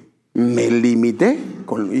hice? Me limité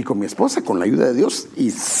con mi esposa, con la ayuda de Dios, y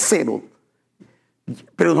 0.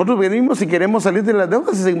 Pero nosotros venimos y queremos salir de las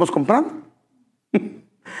deudas y seguimos comprando.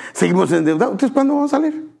 Seguimos endeudados. Entonces, ¿cuándo vamos a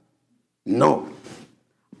salir? No.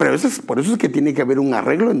 Pero por eso es que tiene que haber un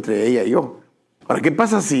arreglo entre ella y yo. Ahora, ¿qué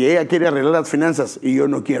pasa si ella quiere arreglar las finanzas y yo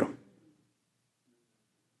no quiero?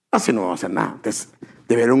 Así no vamos a hacer nada. Entonces,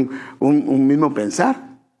 debe haber un mismo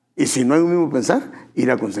pensar. Y si no hay un mismo pensar,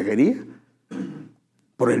 ir a consejería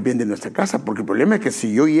por el bien de nuestra casa. Porque el problema es que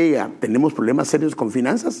si yo y ella tenemos problemas serios con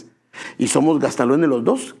finanzas y somos gastalones los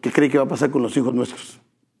dos, ¿qué cree que va a pasar con los hijos nuestros?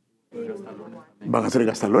 Van a ser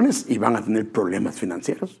gastalones y van a tener problemas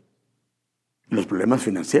financieros. Los problemas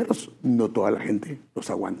financieros no toda la gente los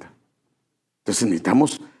aguanta. Entonces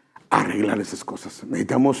necesitamos arreglar esas cosas.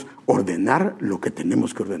 Necesitamos ordenar lo que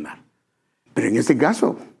tenemos que ordenar. Pero en este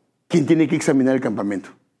caso, ¿quién tiene que examinar el campamento?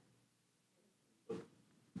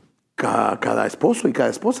 Cada esposo y cada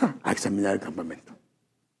esposa a examinar el campamento.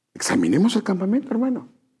 Examinemos el campamento, hermano.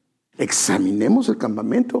 Examinemos el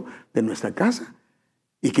campamento de nuestra casa.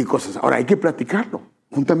 ¿Y qué cosas? Ahora hay que platicarlo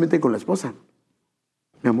juntamente con la esposa.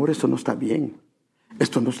 Mi amor, esto no está bien.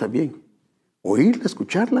 Esto no está bien. Oírla,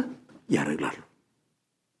 escucharla y arreglarlo.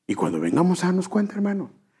 Y cuando vengamos a darnos cuenta,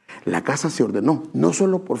 hermano, la casa se ordenó. No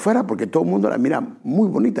solo por fuera, porque todo el mundo la mira muy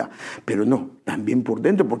bonita. Pero no, también por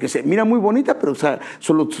dentro. Porque se mira muy bonita, pero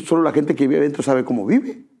solo la gente que vive adentro sabe cómo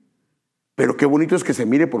vive. Pero qué bonito es que se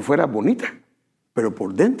mire por fuera bonita. Pero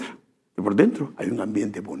por dentro hay un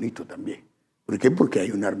ambiente bonito también. ¿Por qué? Porque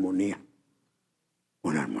hay una armonía.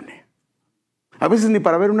 Una armonía. A veces ni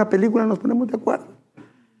para ver una película nos ponemos de acuerdo.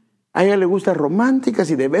 A ella le gustan románticas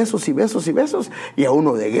y de besos y besos y besos, y a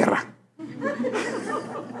uno de guerra.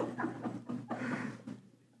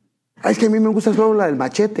 Es que a mí me gusta solo la del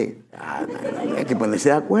machete. Hay que ponerse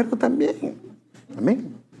de acuerdo también.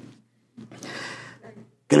 Amén.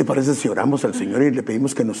 ¿Qué le parece si oramos al Señor y le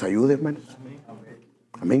pedimos que nos ayude, hermanos?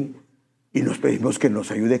 Amén. Y nos pedimos que nos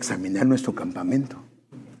ayude a examinar nuestro campamento.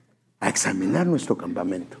 A examinar nuestro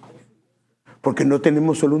campamento. Porque no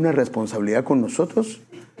tenemos solo una responsabilidad con nosotros,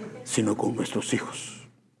 sino con nuestros hijos.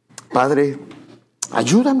 Padre,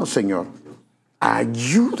 ayúdanos, Señor.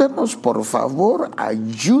 Ayúdanos, por favor,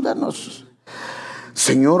 ayúdanos.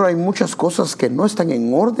 Señor, hay muchas cosas que no están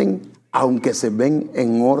en orden, aunque se ven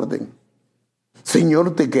en orden.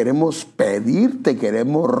 Señor, te queremos pedir, te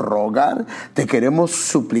queremos rogar, te queremos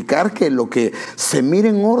suplicar que lo que se mire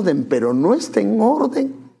en orden, pero no esté en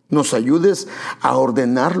orden, nos ayudes a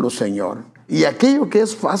ordenarlo, Señor. Y aquello que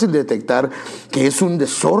es fácil detectar, que es un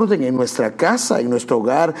desorden en nuestra casa, en nuestro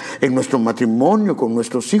hogar, en nuestro matrimonio, con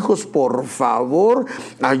nuestros hijos, por favor,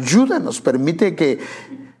 ayúdanos, permite que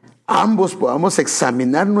ambos podamos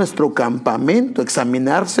examinar nuestro campamento,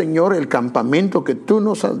 examinar, Señor, el campamento que tú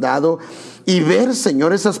nos has dado y ver,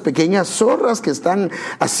 Señor, esas pequeñas zorras que están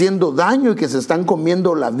haciendo daño y que se están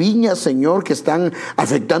comiendo la viña, Señor, que están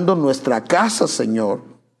afectando nuestra casa, Señor.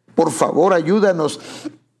 Por favor, ayúdanos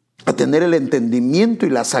a tener el entendimiento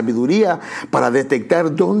y la sabiduría para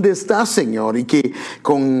detectar dónde está, Señor, y que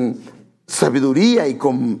con sabiduría y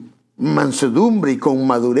con mansedumbre y con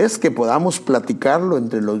madurez que podamos platicarlo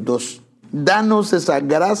entre los dos. Danos esa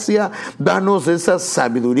gracia, danos esa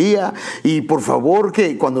sabiduría y por favor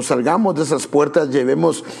que cuando salgamos de esas puertas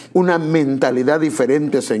llevemos una mentalidad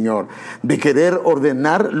diferente, Señor, de querer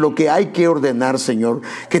ordenar lo que hay que ordenar, Señor,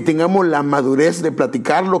 que tengamos la madurez de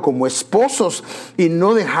platicarlo como esposos y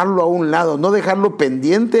no dejarlo a un lado, no dejarlo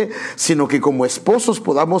pendiente, sino que como esposos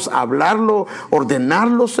podamos hablarlo,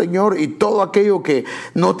 ordenarlo, Señor, y todo aquello que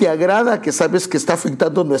no te agrada, que sabes que está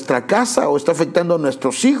afectando nuestra casa o está afectando a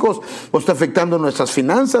nuestros hijos o está afectando nuestras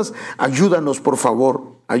finanzas, ayúdanos, por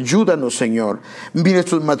favor. Ayúdanos, Señor. Mira,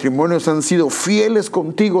 estos matrimonios han sido fieles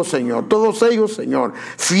contigo, Señor. Todos ellos, Señor,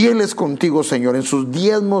 fieles contigo, Señor. En sus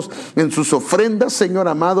diezmos, en sus ofrendas, Señor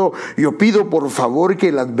amado. Yo pido, por favor,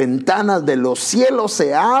 que las ventanas de los cielos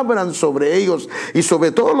se abran sobre ellos y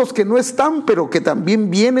sobre todos los que no están, pero que también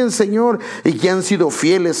vienen, Señor, y que han sido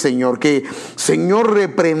fieles, Señor. Que, Señor,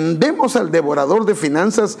 reprendemos al devorador de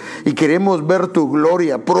finanzas y queremos ver tu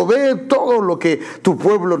gloria. Provee todo lo que tu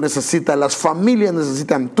pueblo necesita, las familias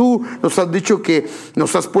necesitan. Tú nos has dicho que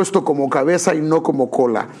nos has puesto como cabeza y no como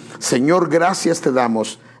cola. Señor, gracias te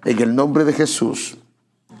damos en el nombre de Jesús.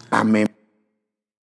 Amén.